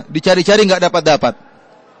kemana, dicari-cari nggak dapat.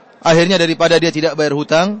 Akhirnya daripada dia tidak bayar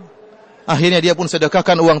hutang, akhirnya dia pun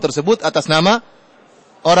sedekahkan uang tersebut atas nama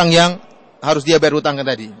orang yang harus dia bayar hutang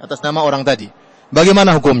tadi, atas nama orang tadi.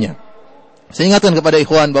 Bagaimana hukumnya? Saya ingatkan kepada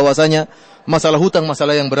ikhwan bahwasanya masalah hutang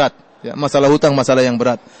masalah yang berat, ya, masalah hutang masalah yang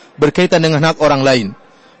berat, berkaitan dengan hak orang lain.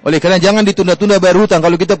 Oleh karena jangan ditunda-tunda bayar hutang.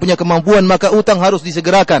 Kalau kita punya kemampuan, maka hutang harus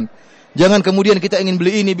disegerakan. Jangan kemudian kita ingin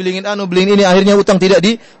beli ini, beli ini, akhirnya hutang tidak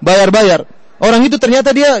dibayar-bayar. Orang itu ternyata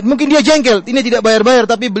mungkin dia jengkel, ini tidak bayar-bayar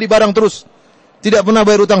tapi beli barang terus. Tidak pernah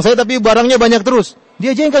bayar hutang saya tapi barangnya banyak terus.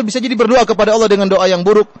 Dia jengkel, bisa jadi berdoa kepada Allah dengan doa yang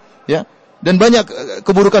buruk, ya. Dan banyak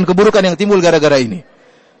keburukan-keburukan yang timbul gara-gara ini.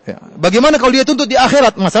 Ya. Bagaimana kalau dia tuntut di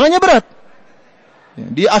akhirat? Masalahnya berat.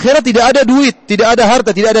 Di akhirat tidak ada duit, tidak ada harta,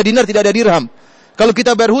 tidak ada dinar, tidak ada dirham. Kalau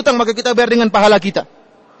kita bayar hutang, maka kita bayar dengan pahala kita.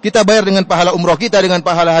 Kita bayar dengan pahala umroh kita, dengan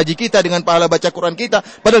pahala haji kita, dengan pahala baca Quran kita.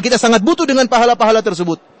 Padahal kita sangat butuh dengan pahala-pahala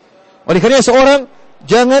tersebut. Oleh karena seorang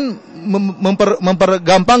jangan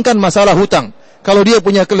mempergampangkan masalah hutang. Kalau dia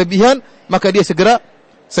punya kelebihan, maka dia segera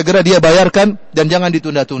dia bayarkan dan jangan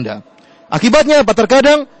ditunda-tunda. Akibatnya apa?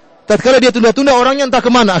 Terkadang tatkala dia tunda-tunda, orangnya entah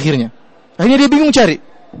kemana akhirnya. Akhirnya dia bingung cari.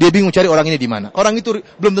 Dia bingung cari orang ini di mana. Orang itu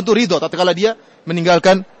belum tentu ridho tatkala dia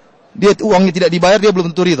meninggalkan, dia uangnya tidak dibayar, dia belum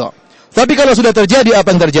tentu ridho. Tapi kalau sudah terjadi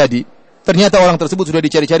apa yang terjadi, ternyata orang tersebut sudah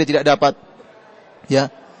dicari-cari tidak dapat,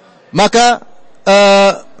 ya, maka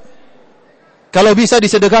kalau bisa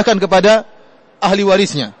disedekahkan kepada ahli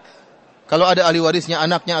warisnya. Kalau ada ahli warisnya,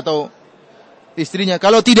 anaknya atau istrinya.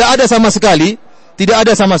 Kalau tidak ada sama sekali,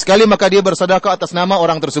 maka dia bersedekah atas nama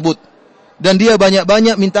orang tersebut. Dan dia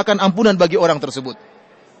banyak-banyak mintakan ampunan bagi orang tersebut,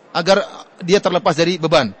 agar dia terlepas dari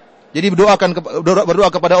beban. Jadi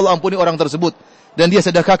berdoa kepada Allah, ampuni orang tersebut, dan dia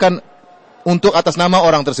sedekahkan untuk atas nama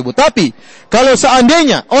orang tersebut. Tapi kalau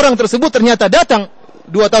seandainya orang tersebut ternyata datang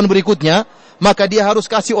 2 tahun berikutnya, maka dia harus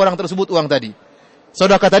kasih orang tersebut uang tadi.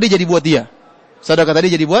 Sedekah tadi jadi buat dia.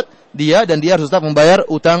 Dan dia harus tetap membayar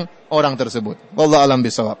utang orang tersebut. Wallahu a'lam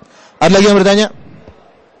bishawab. Ada lagi yang bertanya?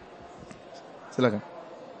 Silakan.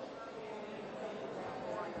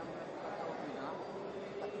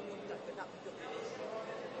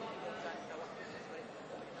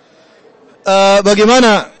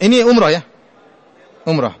 Bagaimana? Ini umrah ya?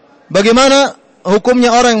 Umrah. Bagaimana hukumnya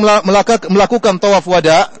orang yang melakukan tawaf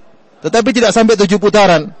wada, tetapi tidak sampai 7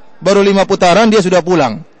 putaran, baru 5 putaran dia sudah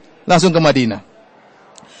pulang, langsung ke Madinah.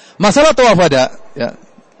 Masalah tawaf wada, ya.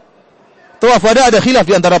 Tawaf wada ada khilaf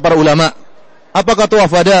di antara para ulama. Apakah tawaf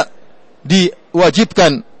wada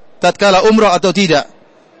diwajibkan tatkala umrah atau tidak?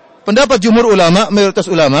 Pendapat jumhur ulama, mayoritas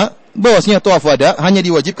ulama, bahwasanya tawaf wada hanya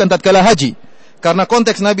diwajibkan tatkala haji. Karena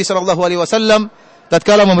konteks Nabi SAW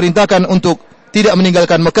tatkala memerintahkan untuk tidak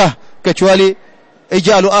meninggalkan Mekah kecuali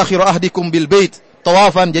ij'alu akhiru ahdikum bil bait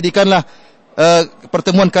tawafan, jadikanlah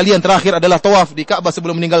pertemuan kalian terakhir adalah tawaf di Ka'bah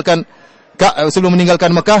sebelum meninggalkan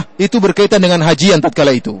Mekah. Itu berkaitan dengan hajian tatkala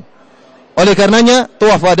itu. Oleh karenanya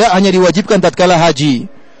tawaf wada hanya diwajibkan tatkala haji.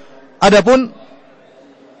 Adapun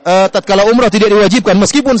tatkala umrah tidak diwajibkan,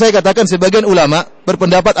 meskipun saya katakan sebagian ulama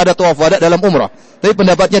berpendapat ada tawaf wada dalam umrah, tapi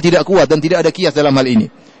pendapatnya tidak kuat dan tidak ada qiyas dalam hal ini.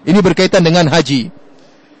 Ini berkaitan dengan haji.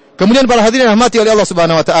 Kemudian para hadirin rahmati oleh Allah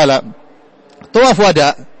Subhanahu wa taala, tawaf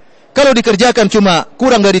wada kalau dikerjakan cuma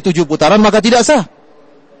kurang dari 7 putaran maka tidak sah.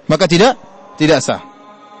 Maka tidak sah.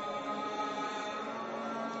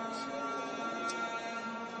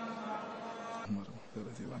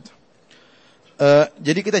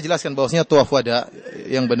 Jadi kita jelaskan bahwasanya tawaf wada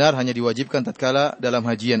yang benar hanya diwajibkan tatkala dalam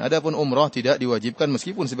hajian. Adapun umrah tidak diwajibkan,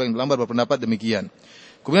 meskipun sebagian ulama berpendapat demikian.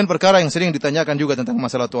 Kemudian perkara yang sering ditanyakan juga tentang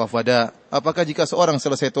masalah tawaf wada, apakah jika seorang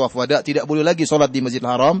selesai tawaf wada tidak boleh lagi sholat di Masjidil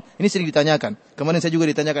Haram? Ini sering ditanyakan. Kemarin saya juga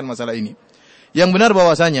ditanyakan masalah ini. Yang benar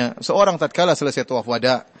bahwasanya seorang tatkala selesai tawaf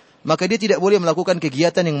wada, maka dia tidak boleh melakukan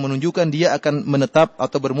kegiatan yang menunjukkan dia akan menetap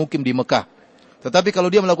atau bermukim di Mekah. Tetapi kalau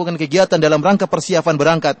dia melakukan kegiatan dalam rangka persiapan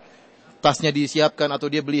berangkat, tasnya disiapkan atau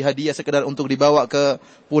dia beli hadiah sekedar untuk dibawa ke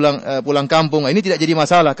pulang kampung, ini tidak jadi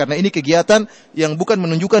masalah karena ini kegiatan yang bukan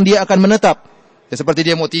menunjukkan dia akan menetap. Ya, seperti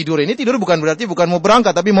dia mau tidur, ini tidur bukan berarti bukan mau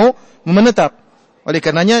berangkat tapi mau menetap. Oleh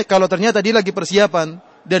karenanya kalau ternyata dia lagi persiapan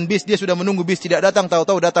dan dia sudah menunggu bis tidak datang,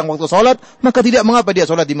 tahu-tahu datang waktu salat, maka tidak mengapa dia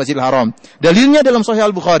salat di Masjidil Haram. Dalilnya dalam Sahih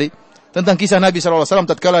Al-Bukhari tentang kisah Nabi sallallahu alaihi wasallam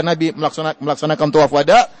tatkala Nabi melaksanakan tawaf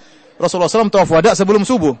wada. Rasulullah SAW tawaf wada sebelum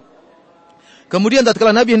subuh. Kemudian tatkala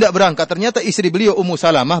Nabi hendak berangkat, ternyata istri beliau Ummu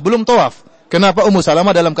Salamah belum tawaf. Kenapa? Ummu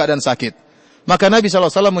Salamah dalam keadaan sakit. Maka Nabi SAW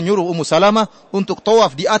menyuruh Ummu Salamah untuk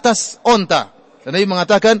tawaf di atas onta. Dan Nabi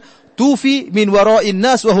mengatakan, tufi min wara'in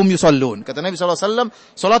nas wa hum yusallun. Kata Nabi SAW,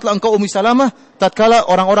 salatlah engkau Ummu Salamah tatkala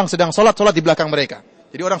orang-orang sedang salat di belakang mereka.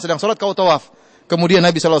 Jadi orang sedang salat, kau tawaf. Kemudian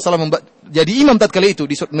Nabi SAW jadi imam tatkala itu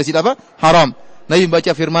di masjid apa? Haram. Nabi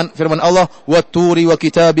membaca firman Allah, "Wat-turi wa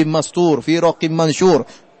kitabim mastur fi raqim mansyur."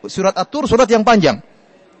 Surat At-Tur, surat yang panjang.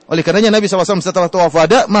 Oleh karenanya Nabi SAW setelah tawaf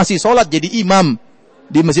wada masih salat jadi imam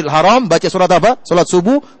di Masjidil Haram, baca surat apa? Salat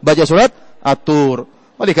subuh, baca surat At-Tur.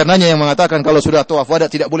 Oleh karenanya yang mengatakan kalau sudah tawaf wada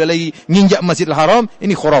tidak boleh lagi nginjak Masjidil Haram,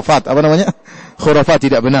 ini khurafat. Apa namanya? Khurafat,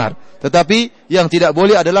 tidak benar. Tetapi yang tidak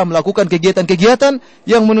boleh adalah melakukan kegiatan-kegiatan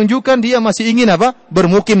yang menunjukkan dia masih ingin apa?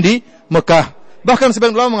 Bermukim di Mekah. Bahkan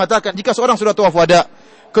sebagian ulama mengatakan jika seorang sudah tawaf wada,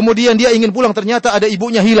 kemudian dia ingin pulang, ternyata ada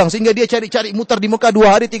ibunya hilang sehingga dia cari-cari mutar di Mekah 2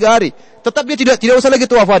 hari 3 hari, tetap dia tidak usah lagi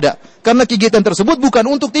tawaf wada karena kegiatan tersebut bukan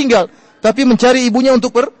untuk tinggal tapi mencari ibunya untuk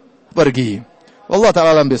pergi. Wallahu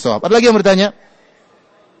ta'ala alam bishawab. Ada lagi yang bertanya?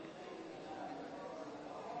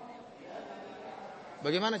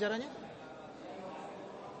 Bagaimana caranya?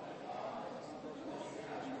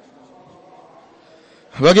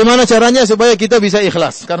 Bagaimana caranya supaya kita bisa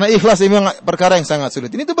ikhlas? Karena ikhlas memang perkara yang sangat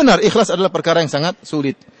sulit. Ini itu benar, ikhlas adalah perkara yang sangat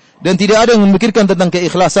sulit. Dan tidak ada yang memikirkan tentang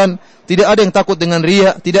keikhlasan, tidak ada yang takut dengan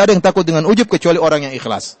riya, tidak ada yang takut dengan ujub kecuali orang yang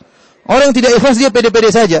ikhlas. Orang yang tidak ikhlas dia pede-pede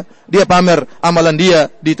saja. Dia pamer amalan dia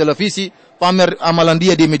di televisi, pamer amalan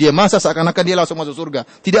dia di media massa seakan-akan dia langsung masuk surga.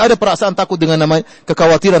 Tidak ada perasaan takut dengan namanya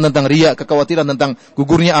kekhawatiran tentang riya, kekhawatiran tentang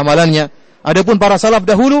gugurnya amalannya. Adapun para salaf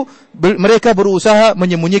dahulu mereka berusaha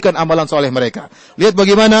menyembunyikan amalan soleh mereka. Lihat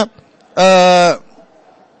bagaimana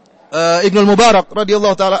Ibnul Mubarak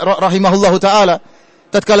radhiyallahu taala rahimahullahu taala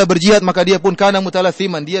tatkala berjihad maka dia pun kana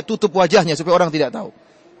mutalathiman, dia tutup wajahnya supaya orang tidak tahu.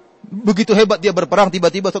 Begitu hebat dia berperang,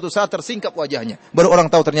 tiba-tiba suatu saat tersingkap wajahnya. Baru orang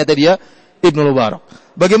tahu ternyata dia Ibnul Mubarak.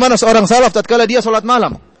 Bagaimana seorang salaf tatkala dia salat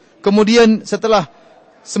malam, kemudian setelah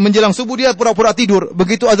menjelang subuh dia pura-pura tidur.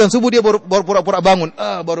 Begitu azan subuh dia baru pura-pura bangun.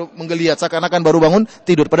 Baru menggeliat seakan-akan baru bangun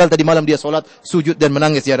tidur. Padahal tadi malam dia salat, sujud dan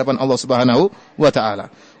menangis di hadapan Allah Subhanahu wa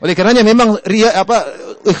taala. Oleh karenanya memang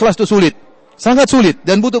ikhlas itu sulit. Sangat sulit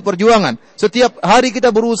dan butuh perjuangan. Setiap hari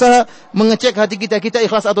kita berusaha mengecek hati kita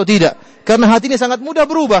ikhlas atau tidak. Karena hati ini sangat mudah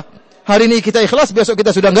berubah. Hari ini kita ikhlas, besok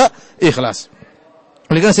kita sudah enggak ikhlas.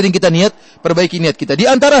 Oleh karena sering kita perbaiki niat kita. Di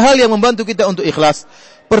antara hal yang membantu kita untuk ikhlas,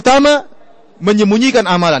 pertama, menyembunyikan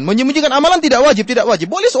amalan. Menyembunyikan amalan tidak wajib.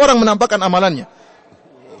 Boleh seorang menampakkan amalannya.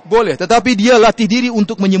 Boleh, tetapi dia latih diri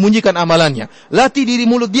untuk menyembunyikan amalannya. Latih diri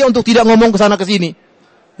mulut dia untuk tidak ngomong ke sana ke sini.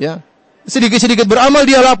 Ya. Sedikit-sedikit beramal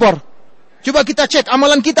dia lapor. Coba kita cek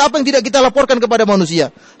amalan kita apa yang tidak kita laporkan kepada manusia.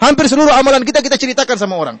 Hampir seluruh amalan kita ceritakan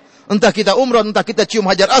sama orang. Entah kita umrah, entah kita cium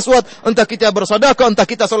hajar aswad, entah kita bersedekah, entah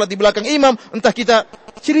kita sholat di belakang imam, entah kita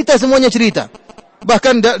cerita, semuanya cerita.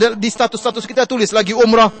 Bahkan di status-status kita tulis lagi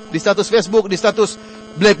umrah, di status Facebook, di status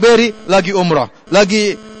BlackBerry lagi umrah,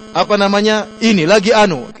 lagi lagi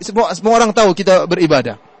semua orang tahu kita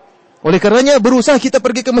beribadah. Oleh karenanya berusaha kita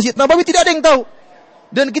pergi ke Masjid Nabawi tidak ada yang tahu.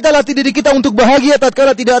 Dan kita latih diri kita untuk bahagia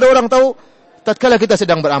tatkala tidak ada orang tahu, tatkala kita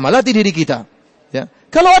sedang beramal, latih diri kita. Ya.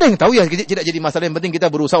 Kalau ada yang tahu ya tidak jadi masalah, yang penting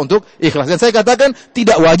kita berusaha untuk ikhlas. Dan saya katakan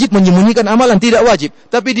tidak wajib menyembunyikan amalan, tidak wajib.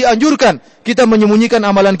 Tapi dianjurkan kita menyembunyikan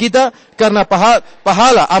amalan kita karena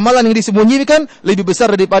pahala amalan yang disembunyikan lebih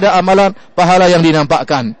besar daripada amalan pahala yang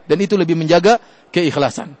dinampakkan. Dan itu lebih menjaga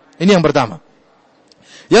keikhlasan. Ini yang pertama.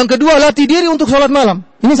 Yang kedua, latih diri untuk sholat malam.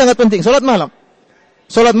 Ini sangat penting, sholat malam.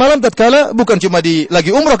 Sholat malam tatkala bukan cuma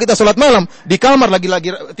lagi umrah kita sholat malam, di kamar lagi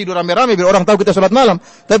tidur rame-rame biar orang tahu kita sholat malam.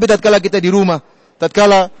 Tapi tatkala kita di rumah,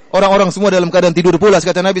 tatkala orang-orang semua dalam keadaan tidur pulas,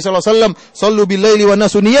 kata Nabi SAW, "Shallu bil laili wan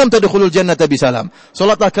nasu niyam tadkhulul jannata bisalam."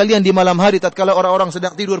 Salatlah kalian di malam hari tatkala orang-orang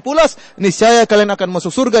sedang tidur pulas, niscaya kalian akan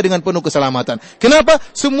masuk surga dengan penuh keselamatan. Kenapa?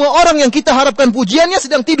 Semua orang yang kita harapkan pujiannya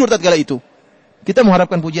sedang tidur tatkala itu. Kita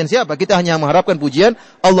mengharapkan pujian siapa? Kita hanya mengharapkan pujian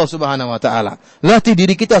Allah Subhanahu wa taala. Latih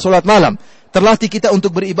diri kita salat malam. Terlatih kita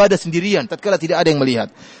untuk beribadah sendirian tatkala tidak ada yang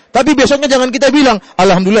melihat. Tapi besoknya jangan kita bilang,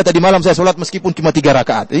 "Alhamdulillah tadi malam saya salat meskipun cuma 3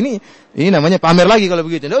 rakaat." Ini namanya pamer lagi kalau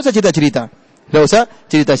begitu. Enggak usah cerita-cerita. Enggak usah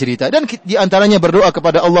cerita-cerita. Dan di antaranya berdoa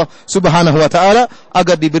kepada Allah Subhanahu wa taala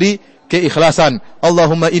agar diberi keikhlasan.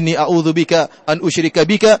 Allahumma inni a'udzubika an usyrika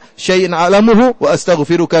bika syai'an a'lamuhu wa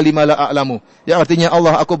astaghfiruka lima la a'lamu. Ya, artinya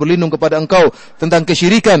Allah, aku berlindung kepada Engkau tentang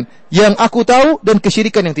kesyirikan yang aku tahu dan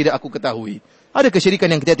kesyirikan yang tidak aku ketahui. Ada kesyirikan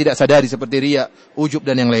yang kita tidak sadari seperti riya, ujub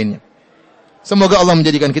dan yang lainnya. Semoga Allah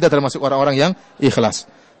menjadikan kita termasuk orang-orang yang ikhlas.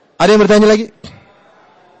 Ada yang bertanya lagi?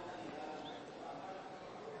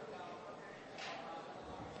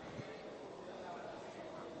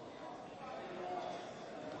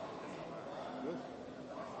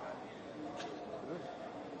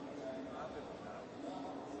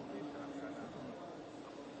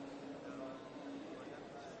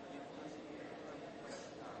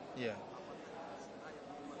 Ya.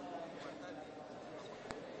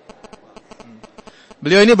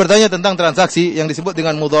 Beliau ini bertanya tentang transaksi yang disebut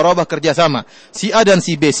dengan mudharabah kerjasama. Si A dan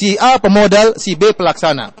si B. Si A pemodal, si B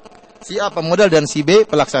pelaksana. Si A pemodal dan si B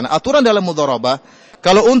pelaksana. Aturan dalam mudharabah,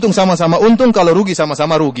 kalau untung sama-sama untung, kalau rugi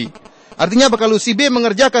sama-sama rugi. Artinya apa? Kalau si B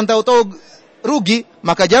mengerjakan tahu-tahu rugi,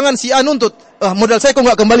 maka jangan si A nuntut. Modal saya kok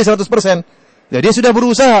nggak kembali 100%. Jadi dia sudah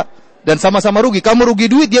berusaha dan sama-sama rugi. Kamu rugi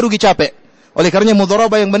duit, dia rugi capek. Oleh karenanya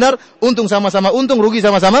mudharabah yang benar, untung sama-sama untung, rugi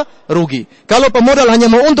sama-sama rugi. Kalau pemodal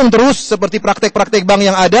hanya mau untung terus seperti praktek-praktek bank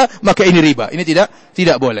yang ada, maka ini riba. Ini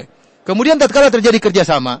tidak boleh. Kemudian tatkala terjadi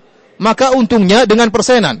kerjasama, maka untungnya dengan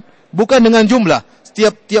persenan, bukan dengan jumlah.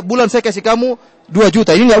 Tiap bulan saya kasih kamu 2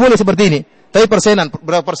 juta. Ini enggak boleh seperti ini. Tapi persenan,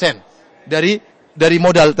 berapa persen dari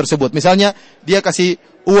modal tersebut. Misalnya dia kasih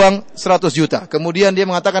uang 100 juta. Kemudian dia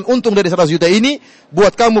mengatakan untung dari 100 juta ini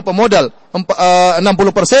buat kamu pemodal 60%,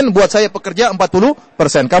 buat saya pekerja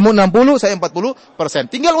 40%. Kamu 60, saya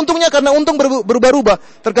 40%. Tinggal untungnya, karena untung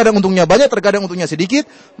berubah-ubah. Terkadang untungnya banyak, terkadang untungnya sedikit,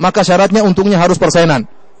 maka syaratnya untungnya harus persenan,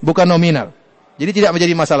 bukan nominal. Jadi tidak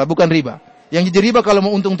menjadi masalah, bukan riba. Yang jadi riba kalau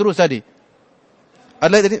mau untung terus tadi.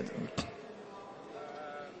 Ada tadi.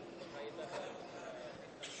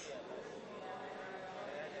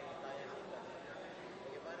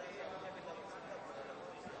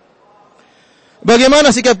 Bagaimana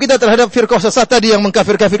sikap kita terhadap firqah sesat tadi yang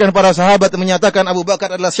mengkafir-kafirkan para sahabat, menyatakan Abu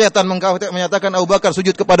Bakar adalah syaitan, menyatakan Abu Bakar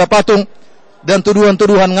sujud kepada patung, dan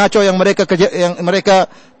tuduhan-tuduhan ngaco yang mereka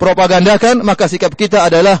propagandakan? Maka sikap kita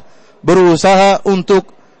adalah berusaha untuk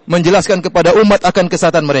menjelaskan kepada umat akan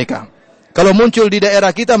kesesatan mereka. Kalau muncul di daerah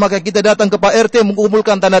kita, maka kita datang ke Pak RT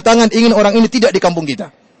mengumpulkan tanda tangan ingin orang ini tidak di kampung kita.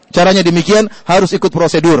 Caranya demikian, harus ikut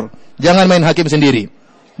prosedur. Jangan main hakim sendiri.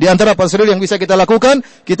 Di antara prosedur yang bisa kita lakukan,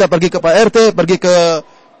 kita pergi ke Pak RT, pergi ke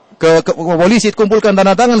polisi, kumpulkan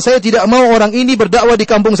tanda tangan, saya tidak mau orang ini berdakwah di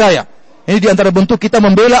kampung saya. Ini di antara bentuk kita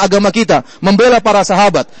membela agama kita, membela para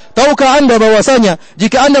sahabat. Tahukah Anda bahwasanya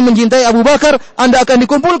jika Anda mencintai Abu Bakar, Anda akan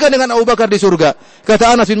dikumpulkan dengan Abu Bakar di surga?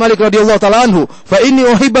 Kata Anas bin Malik radhiyallahu taala anhu, "Fa inni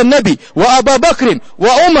uhibban Nabi wa Abu Bakrin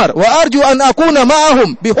wa Umar wa arju an akuna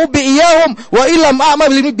ma'ahum bi hubbi iyahum wa illam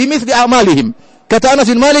a'mal bimithli a'malihim." Kata Anas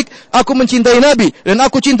bin Malik, aku mencintai Nabi, dan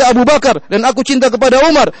aku cinta Abu Bakar, dan aku cinta kepada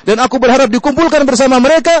Umar, dan aku berharap dikumpulkan bersama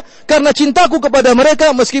mereka, karena cintaku kepada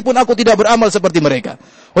mereka, meskipun aku tidak beramal seperti mereka.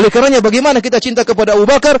 Oleh karenanya, bagaimana kita cinta kepada Abu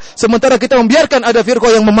Bakar, sementara kita membiarkan ada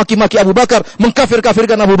firqah yang memaki-maki Abu Bakar,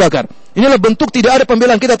 mengkafir-kafirkan Abu Bakar. Inilah bentuk tidak ada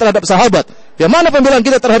pembelaan kita terhadap sahabat. Yang mana pembelaan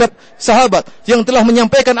kita terhadap sahabat, yang telah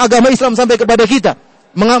menyampaikan agama Islam sampai kepada kita,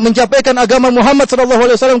 mencapai agama Muhammad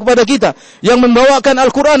SAW kepada kita, yang membawakan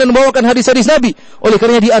Al-Quran dan membawakan hadis-hadis Nabi. Oleh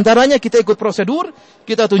karena di antaranya kita ikut prosedur,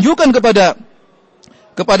 kita tunjukkan kepada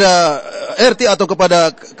RT atau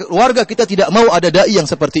kepada keluarga kita, tidak mau ada dai yang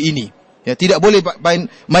seperti ini. Ya, tidak boleh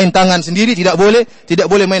main tangan sendiri, tidak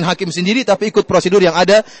boleh main hakim sendiri, tapi ikut prosedur yang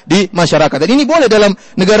ada di masyarakat. Dan ini boleh dalam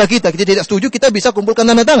negara kita. Kita tidak setuju, kita bisa kumpulkan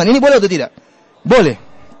tanda tangan. Ini boleh atau tidak? Boleh.